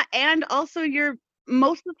 Yeah, and also you're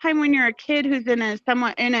most of the time when you're a kid who's in a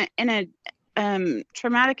somewhat in a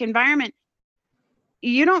traumatic environment,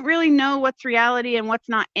 you don't really know what's reality and what's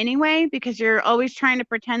not anyway, because you're always trying to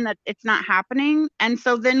pretend that it's not happening. And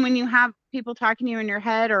so then when you have people talking to you in your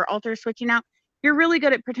head or alter switching out, you're really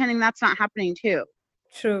good at pretending that's not happening too.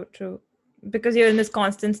 true, true, because you're in this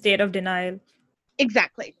constant state of denial.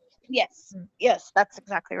 Exactly. Yes. Yes, that's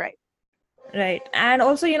exactly right. Right. And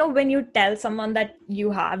also, when you tell someone that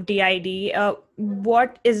you have DID,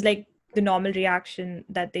 what is like the normal reaction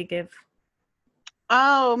that they give?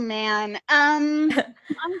 Oh man.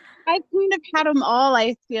 I've kind of had them all,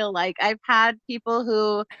 I feel like. I've had people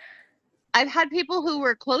who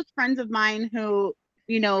were close friends of mine who,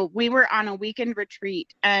 you know, we were on a weekend retreat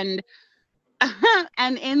and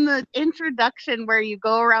and in the introduction where you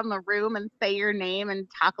go around the room and say your name and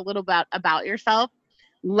talk a little about yourself,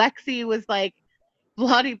 Lexi was like,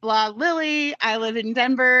 blah blah Lily, I live in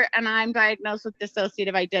Denver and I'm diagnosed with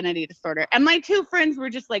dissociative identity disorder. And my two friends were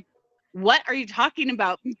just like, what are you talking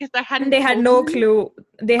about? Because I And hadn't they had told no them. clue.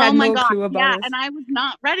 They Oh had my no gosh, clue about yeah, us. and I was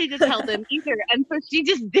not ready to tell them either. And so she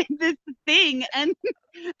just did this thing,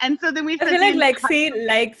 and so then we I spent feel the like entire. Lexi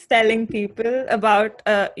likes telling people about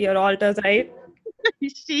your alters, right?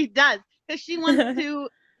 She does, because she wants to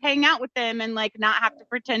hang out with them and like not have to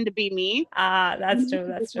pretend to be me. Ah, that's true. She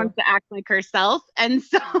That's just true. wants to act like herself, and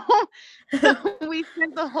so so we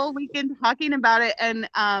spent the whole weekend talking about it, and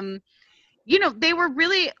you know, they were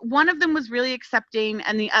really, one of them was really accepting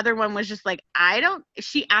and the other one was just like,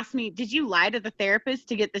 she asked me, did you lie to the therapist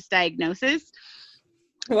to get this diagnosis?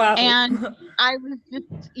 Wow. And I was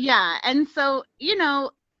just, yeah. And so, you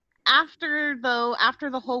know, after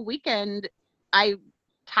the whole weekend, I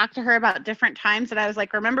talked to her about different times and I was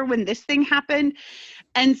like, remember when this thing happened?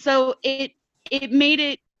 And so it made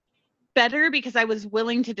it better because I was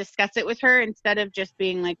willing to discuss it with her instead of just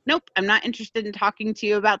being like, nope, I'm not interested in talking to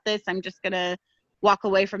you about this. I'm just going to walk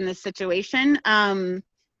away from this situation.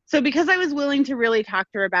 So because I was willing to really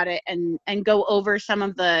talk to her about it and go over some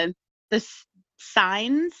of the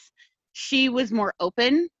signs, she was more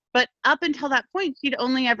open. But up until that point, she'd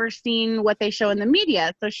only ever seen what they show in the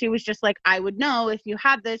media. So she was just like, I would know if you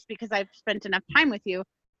had this because I've spent enough time with you.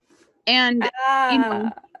 And, you know,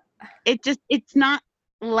 Ah, it's not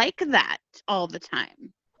like that all the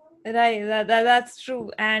time. right. That's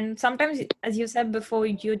true. And sometimes, as you said before,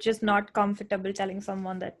 you're just not comfortable telling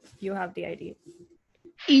someone that you have the idea.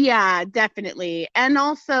 Yeah, definitely. And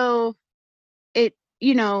also it,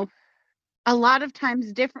 you know, a lot of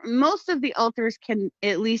times different most of the alters can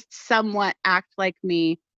at least somewhat act like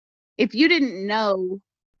me. If you didn't know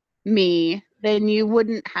me, then you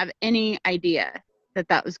wouldn't have any idea that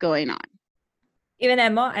that was going on. Even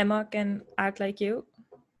Emma can act like you.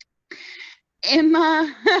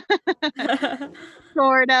 Emma,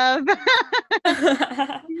 sort of.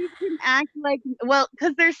 She can act like, well,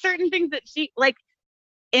 because there's certain things that she, like,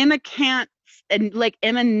 Emma can't, and like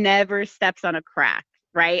Emma never steps on a crack,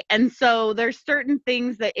 right? And so there's certain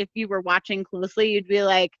things that if you were watching closely, you'd be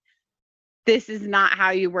like, this is not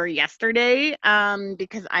how you were yesterday,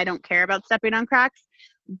 because I don't care about stepping on cracks.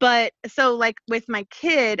 But so like with my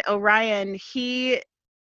kid, Orion, he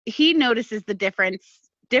notices the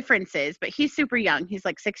differences, but he's super young. He's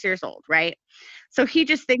like 6 years old, right? So he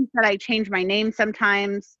just thinks that I change my name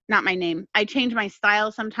sometimes, not my name. I change my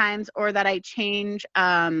style sometimes, or that I change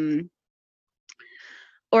my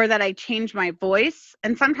voice,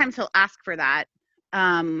 and sometimes he'll ask for that.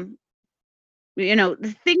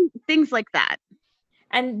 Things like that.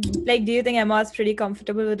 And like, do you think Emma is pretty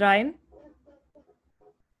comfortable with Ryan?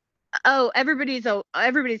 Oh, everybody's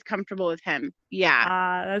comfortable with him.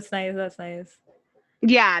 Yeah. That's nice.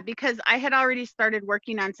 Yeah, because I had already started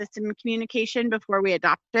working on system communication before we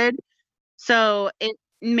adopted. So it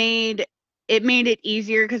made it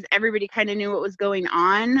easier because everybody kind of knew what was going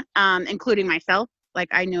on, including myself. Like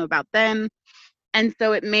I knew about them. And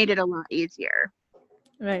so it made it a lot easier.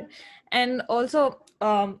 Right. And also,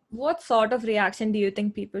 what sort of reaction do you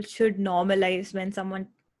think people should normalize when someone,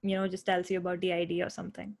 just tells you about DID or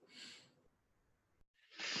something?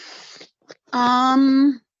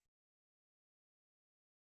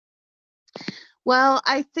 Well,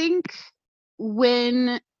 I think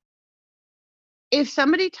if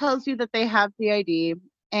somebody tells you that they have DID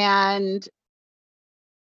and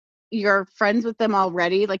you're friends with them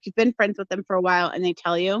already, like you've been friends with them for a while and they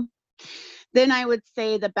tell you, then I would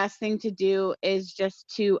say the best thing to do is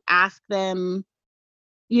just to ask them,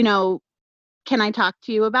 can I talk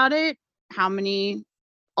to you about it? How many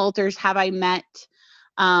alters have I met?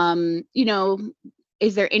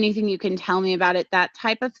 Is there anything you can tell me about it? That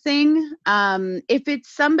type of thing. If it's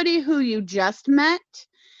somebody who you just met,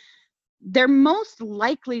 they're most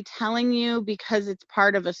likely telling you because it's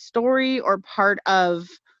part of a story or part of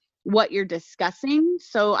what you're discussing.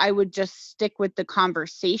 So I would just stick with the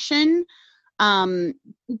conversation.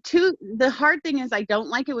 The hard thing is I don't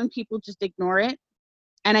like it when people just ignore it,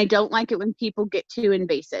 and I don't like it when people get too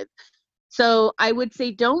invasive. So I would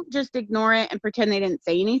say don't just ignore it and pretend they didn't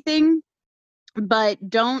say anything, but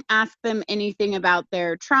don't ask them anything about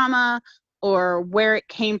their trauma or where it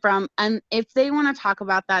came from. And if they want to talk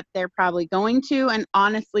about that, they're probably going to, and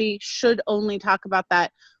honestly should only talk about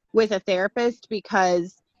that with a therapist,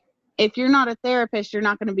 because if you're not a therapist, you're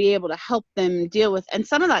not going to be able to help them deal with. And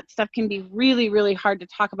some of that stuff can be really, really hard to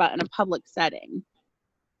talk about in a public setting.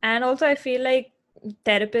 And also, I feel like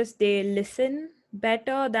therapists, they listen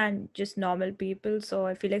better than just normal people. So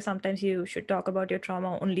I feel like sometimes you should talk about your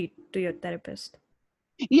trauma only to your therapist.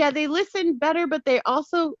 Yeah, they listen better, but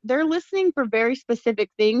they're listening for very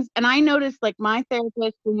specific things. And I noticed, like, my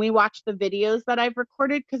therapist, when we watch the videos that I've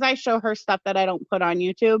recorded, because I show her stuff that I don't put on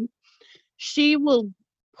YouTube, she will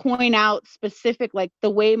point out specific, like the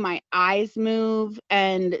way my eyes move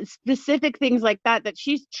and specific things like that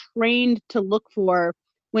she's trained to look for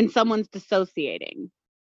when someone's dissociating.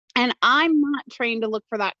 And I'm not trained to look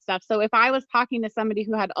for that stuff. So if I was talking to somebody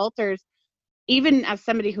who had alters, even as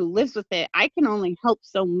somebody who lives with it, I can only help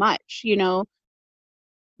so much.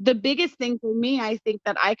 The biggest thing for me, I think,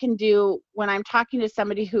 that I can do when I'm talking to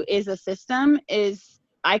somebody who is a system is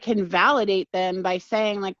I can validate them by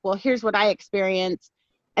saying, like, well, here's what I experienced,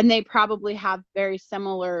 and they probably have very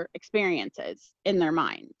similar experiences in their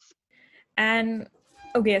minds. And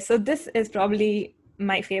okay, so this is probably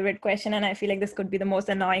my favorite question, and I feel like this could be the most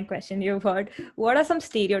annoying question you've heard. What are some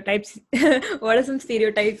stereotypes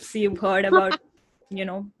you've heard about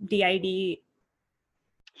DID?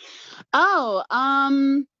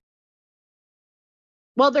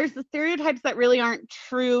 Well, there's the stereotypes that really aren't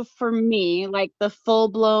true for me, like the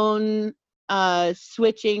full-blown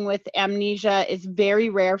switching with amnesia is very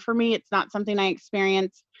rare for me. It's not something I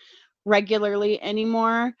experience regularly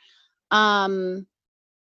anymore.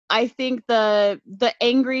 I think the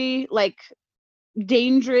angry, like,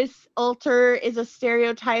 dangerous alter is a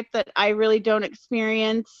stereotype that I really don't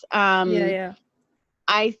experience. Yeah.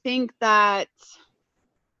 I think that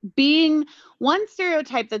one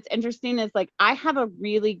stereotype that's interesting is, like, I have a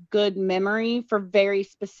really good memory for very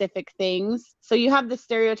specific things. So you have the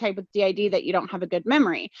stereotype with DID that you don't have a good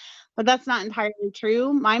memory, but that's not entirely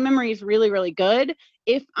true. My memory is really, really good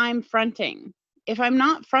if I'm fronting. If I'm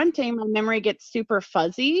not fronting, my memory gets super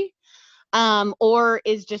fuzzy, or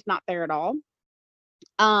is just not there at all.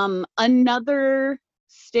 Another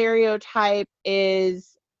stereotype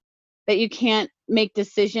is that you can't make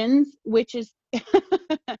decisions, which is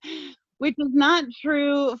which is not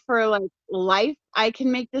true for like life. I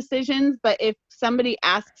can make decisions, but if somebody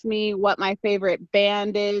asks me what my favorite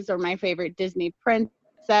band is or my favorite Disney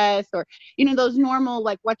princess or those normal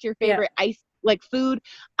like what's your Yeah. favorite ice like food,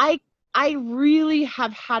 I really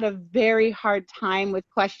have had a very hard time with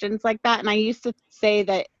questions like that. And I used to say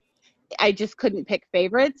that I just couldn't pick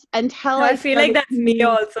favorites until I I feel like started that's me to,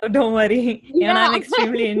 also. Don't worry. Even yeah. I'm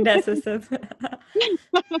extremely indecisive.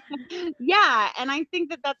 Yeah, and I think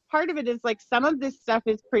that that's part of it is like some of this stuff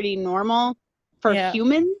is pretty normal for Yeah.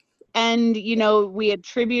 humans, and we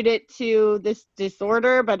attribute it to this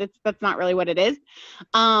disorder, but that's not really what it is.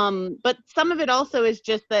 But some of it also is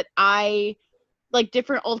just that I like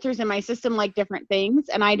different alters in my system like different things,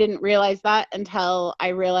 and I didn't realize that until I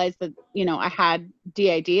realized that I had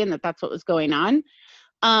DID and that's what was going on.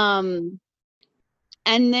 And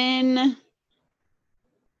then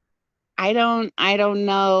I don't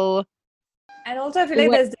know And also, I feel like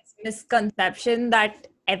what. there's this misconception that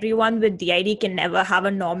everyone with DID can never have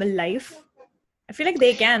a normal life. I feel like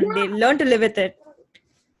they can. They learn to live with it.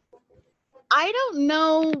 I don't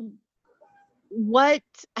know what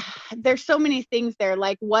there's so many things there.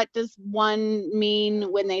 Like, what does one mean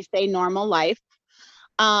when they say normal life?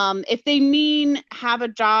 If they mean have a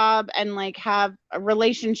job and like have a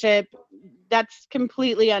relationship, that's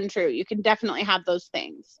completely untrue. You can definitely have those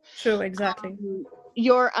things. True, exactly.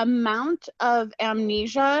 Your amount of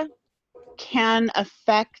amnesia can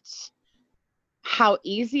affect how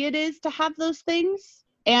easy it is to have those things.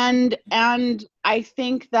 And I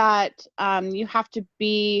think that you have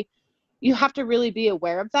to really be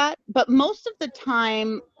aware of that. But most of the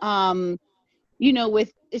time,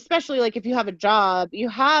 with especially like if you have a job, you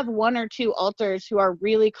have one or two alters who are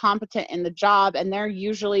really competent in the job, and they're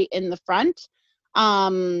usually in the front.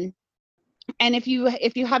 And if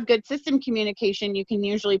you have good system communication, you can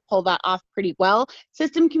usually pull that off pretty well.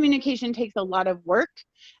 System communication takes a lot of work,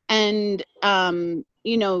 and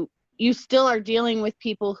you still are dealing with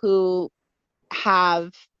people who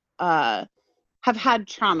have had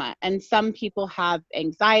trauma, and some people have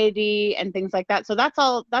anxiety and things like that. So that's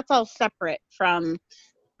all separate from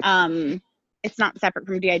it's not separate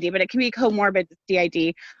from DID, but it can be comorbid with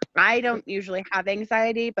DID. I don't usually have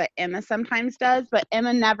anxiety, but Emma sometimes does. But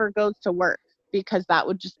Emma never goes to work because that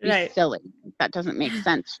would just be Right. silly. That doesn't make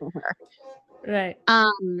sense for her. Right.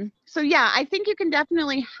 So yeah, I think you can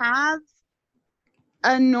definitely have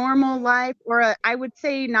a normal life, or I would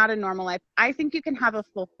say not a normal life. I think you can have a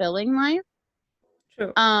fulfilling life.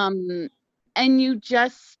 True. And you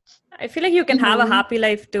just, I feel like you can have a happy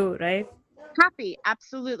life too, right? happy.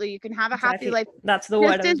 Absolutely. You can have a happy Exactly. life That's the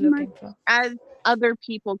word just I as was much looking for. as other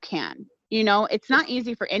people can. It's not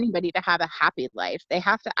easy for anybody to have a happy life. They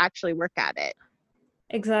have to actually work at it.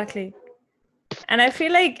 Exactly. And I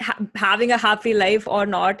feel like having a happy life or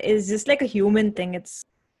not is just like a human thing.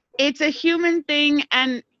 It's a human thing.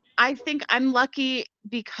 And I think I'm lucky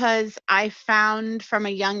because I found from a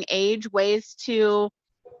young age ways to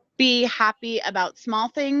be happy about small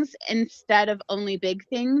things instead of only big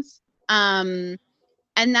things.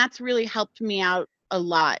 And that's really helped me out a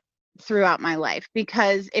lot throughout my life,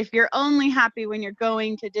 because if you're only happy when you're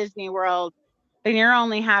going to Disney World, then you're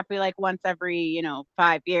only happy like once every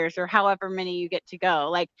 5 years or however many you get to go.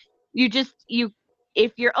 Like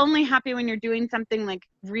if you're only happy when you're doing something like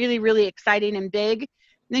really, really exciting and big,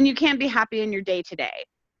 then you can't be happy in your day to day.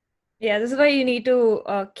 yeah, this is why you need to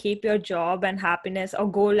keep your job and happiness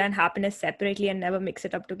or goal and happiness separately and never mix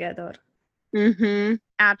it up together.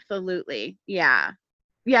 Absolutely. Yeah,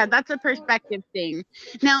 that's a perspective thing.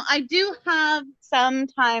 Now I do have some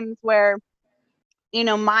times where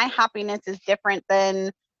my happiness is different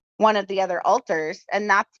than one of the other alters, and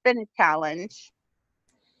that's been a challenge.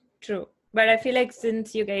 True. But I feel like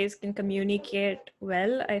since you guys can communicate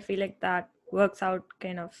well, I feel like that works out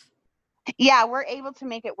kind of. Yeah, we're able to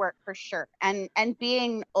make it work for sure. And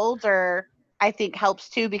being older, I think helps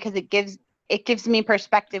too, because it gives me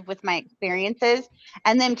perspective with my experiences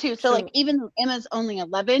and them too. So like True. even though Emma's only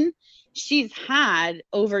 11, she's had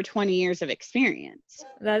over 20 years of experience.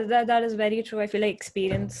 That is very true. I feel like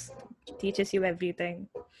experience teaches you everything.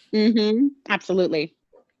 Absolutely.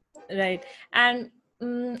 Right. And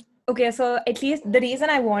okay, so at least the reason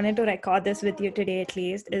I wanted to record this with you today, at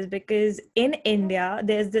least, is because in India,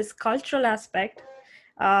 there's this cultural aspect.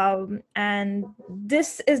 And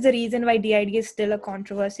this is the reason why DID is still a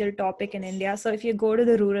controversial topic in India. So if you go to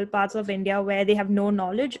the rural parts of India where they have no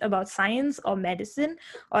knowledge about science or medicine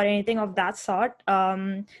or anything of that sort,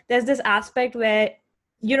 there's this aspect where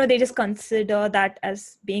they just consider that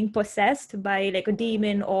as being possessed by like a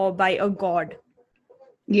demon or by a god.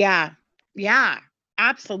 Yeah. Yeah,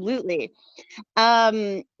 absolutely.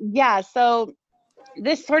 Yeah, so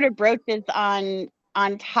this sort of broaches on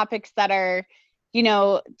topics that are,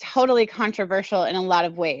 totally controversial in a lot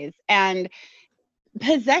of ways. And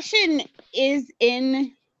possession is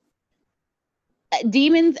in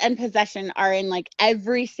demons, and possession are in like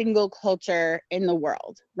every single culture in the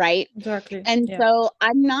world, right? Exactly. And Yeah. so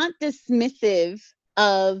I'm not dismissive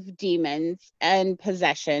of demons and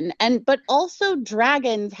possession, but also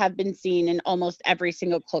dragons have been seen in almost every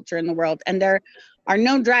single culture in the world, and there are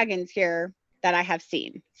no dragons here that I have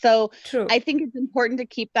seen. So True. I think it's important to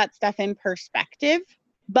keep that stuff in perspective.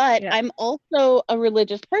 But Yeah. I'm also a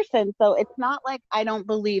religious person, so it's not like I don't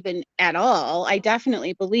believe in at all. I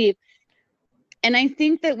definitely believe. And I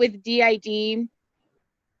think that with DID,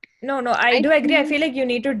 No, I I do agree. I feel, feel like you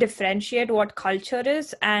need to differentiate what culture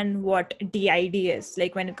is and what DID is.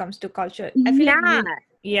 Like when it comes to culture, I feel like yeah.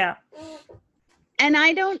 yeah. And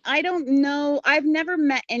I don't know. I've never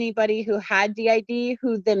met anybody who had DID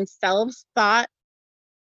who themselves thought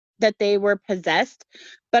that they were possessed,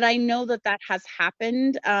 but I know that that has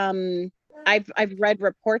happened. I've read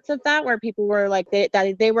reports of that where people were like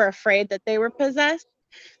that they were afraid that they were possessed.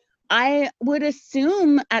 I would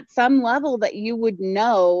assume at some level that you would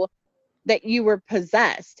know that you were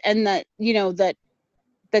possessed, and that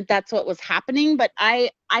that's what was happening. But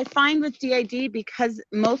I find with DID, because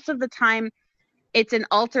most of the time it's an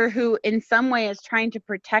alter who in some way is trying to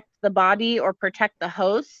protect the body or protect the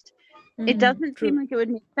host, it doesn't seem True. like it would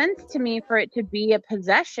make sense to me for it to be a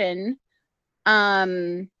possession.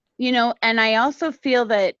 And I also feel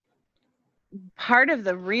that part of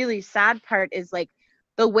the really sad part is like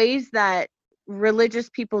the ways that religious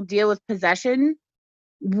people deal with possession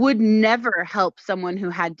would never help someone who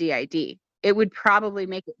had DID. It would probably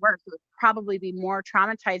make it worse. It would probably be more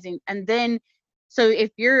traumatizing. And then, so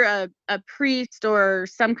if you're a priest or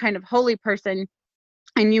some kind of holy person,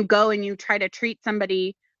 and you go and you try to treat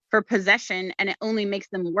somebody for possession and it only makes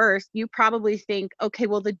them worse, you probably think, okay,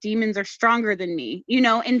 well, the demons are stronger than me,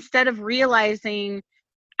 instead of realizing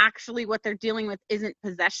actually what they're dealing with isn't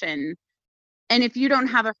possession. And if you don't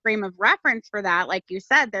have a frame of reference for that, like you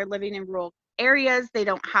said, they're living in rural areas, they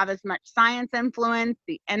don't have as much science influence,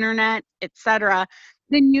 the internet, etc.,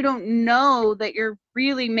 then you don't know that you're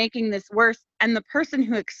really making this worse. And the person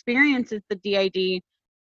who experiences the DID,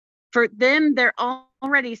 for them, they're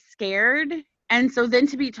already scared. And so then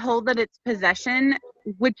to be told that it's possession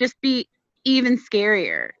would just be even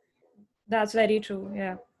scarier. That's very true.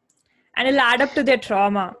 Yeah. And it'll add up to their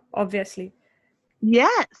trauma, obviously.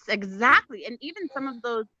 Yes, exactly. And even some of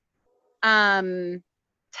those um,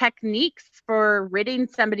 techniques for ridding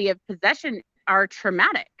somebody of possession are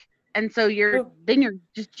traumatic. And so you're True.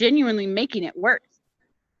 just genuinely making it worse.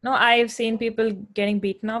 No, I've seen people getting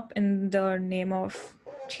beaten up in the name of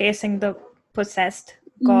chasing the possessed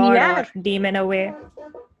god or Yes, demon away.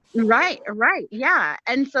 right. Yeah.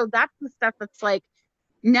 And so that's the stuff that's like,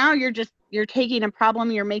 now you're taking a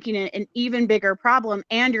problem, you're making it an even bigger problem,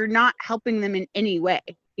 and you're not helping them in any way.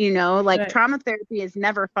 Like Right. trauma therapy is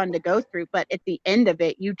never fun to go through, but at the end of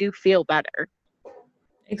it, you do feel better.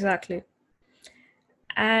 Exactly.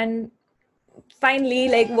 And finally,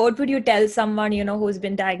 like, what would you tell someone, who's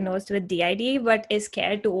been diagnosed with DID but is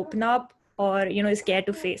scared to open up or, is scared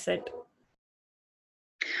to face it?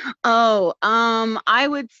 Oh, I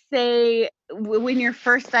would say when you're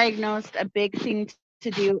first diagnosed, a big thing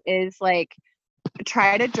to do is like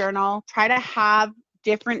try to journal, try to have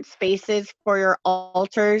different spaces for your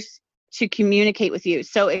alters to communicate with you.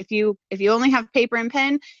 So if you only have paper and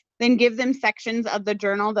pen, then give them sections of the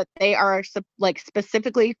journal that they are like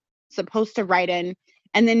specifically supposed to write in,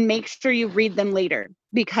 and then make sure you read them later,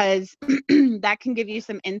 because that can give you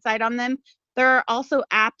some insight on them. There are also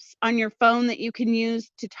apps on your phone that you can use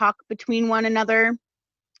to talk between one another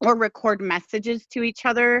or record messages to each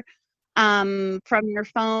other from your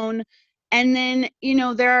phone. And then,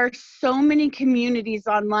 there are so many communities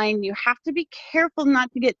online. You have to be careful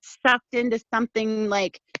not to get sucked into something.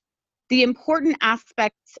 Like, the important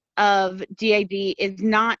aspects of DID is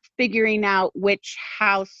not figuring out which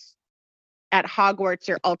house at Hogwarts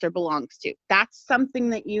your altar belongs to. That's something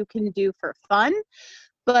that you can do for fun,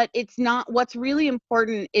 but it's not. What's really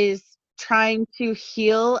important is trying to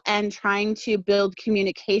heal and trying to build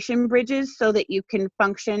communication bridges so that you can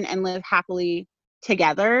function and live happily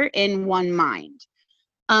together in one mind.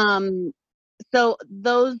 Um, so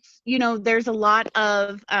those, there's a lot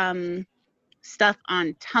of stuff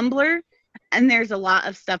on Tumblr, and there's a lot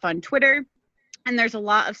of stuff on Twitter, and there's a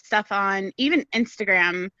lot of stuff on even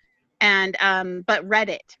Instagram And but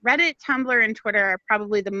Reddit, Tumblr, and Twitter are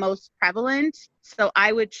probably the most prevalent. So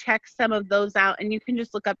I would check some of those out, and you can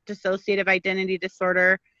just look up dissociative identity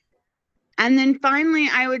disorder. And then finally,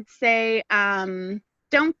 I would say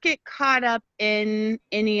don't get caught up in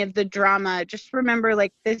any of the drama. Just remember,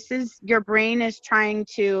 like, this is your brain is trying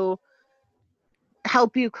to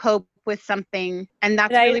help you cope with something, and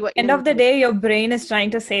that's Right. really what you End of want the to do. day, your brain is trying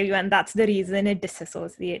to save you, and that's the reason it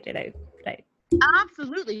disassociated. Right.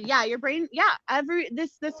 Absolutely. Yeah, your brain,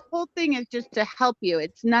 this whole thing is just to help you.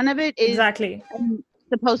 It's none of it is Exactly.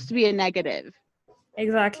 supposed to be a negative.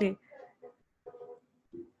 Exactly.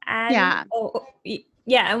 And Yeah.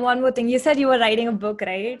 yeah, and one more thing. You said you were writing a book,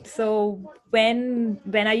 right? So when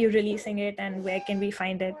are you releasing it, and where can we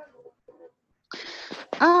find it?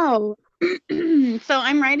 Oh, so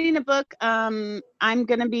I'm writing a book. I'm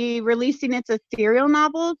going to be releasing, it's a serial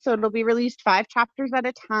novel, so it'll be released 5 chapters at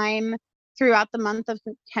a time throughout the month of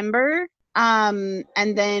September. And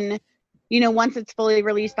then, once it's fully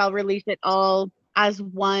released, I'll release it all as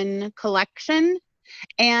one collection.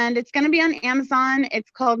 And it's going to be on Amazon.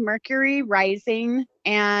 It's called Mercury Rising,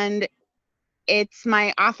 and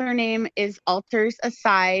my author name is Alters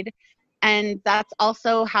Aside. And that's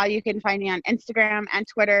also how you can find me on Instagram and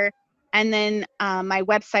Twitter. And then my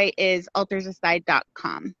website is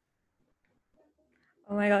altersaside.com.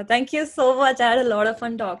 Oh my God. Thank you so much. I had a lot of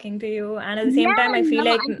fun talking to you. And at the same time, I feel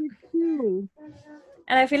I like, did too.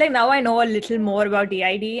 and I feel like now I know a little more about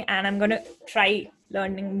DID, and I'm going to try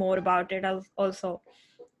learning more about it also.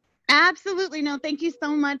 Absolutely. No, thank you so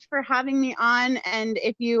much for having me on. And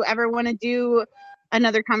if you ever want to do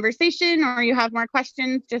another conversation or you have more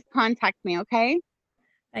questions, just contact me, okay?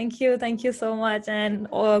 Thank you. Thank you so much. And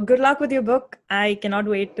good luck with your book. I cannot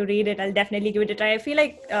wait to read it. I'll definitely give it a try. I feel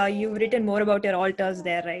like you've written more about your alters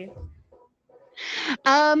there, right?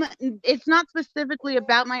 It's not specifically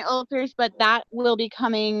about my alters, but that will be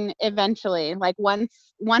coming eventually. Like once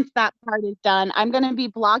that part is done, I'm going to be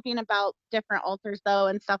blogging about different alters though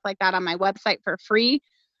and stuff like that on my website for free.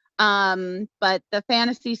 But the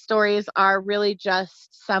fantasy stories are really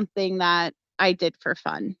just something that I did for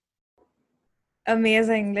fun.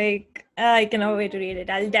 Amazing. Like, I cannot wait to read it.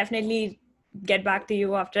 I'll definitely get back to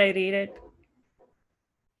you after I read it.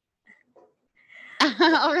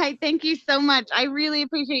 All right. Thank you so much. I really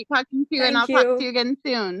appreciate talking to you, and I'll talk to you again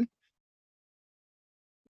soon.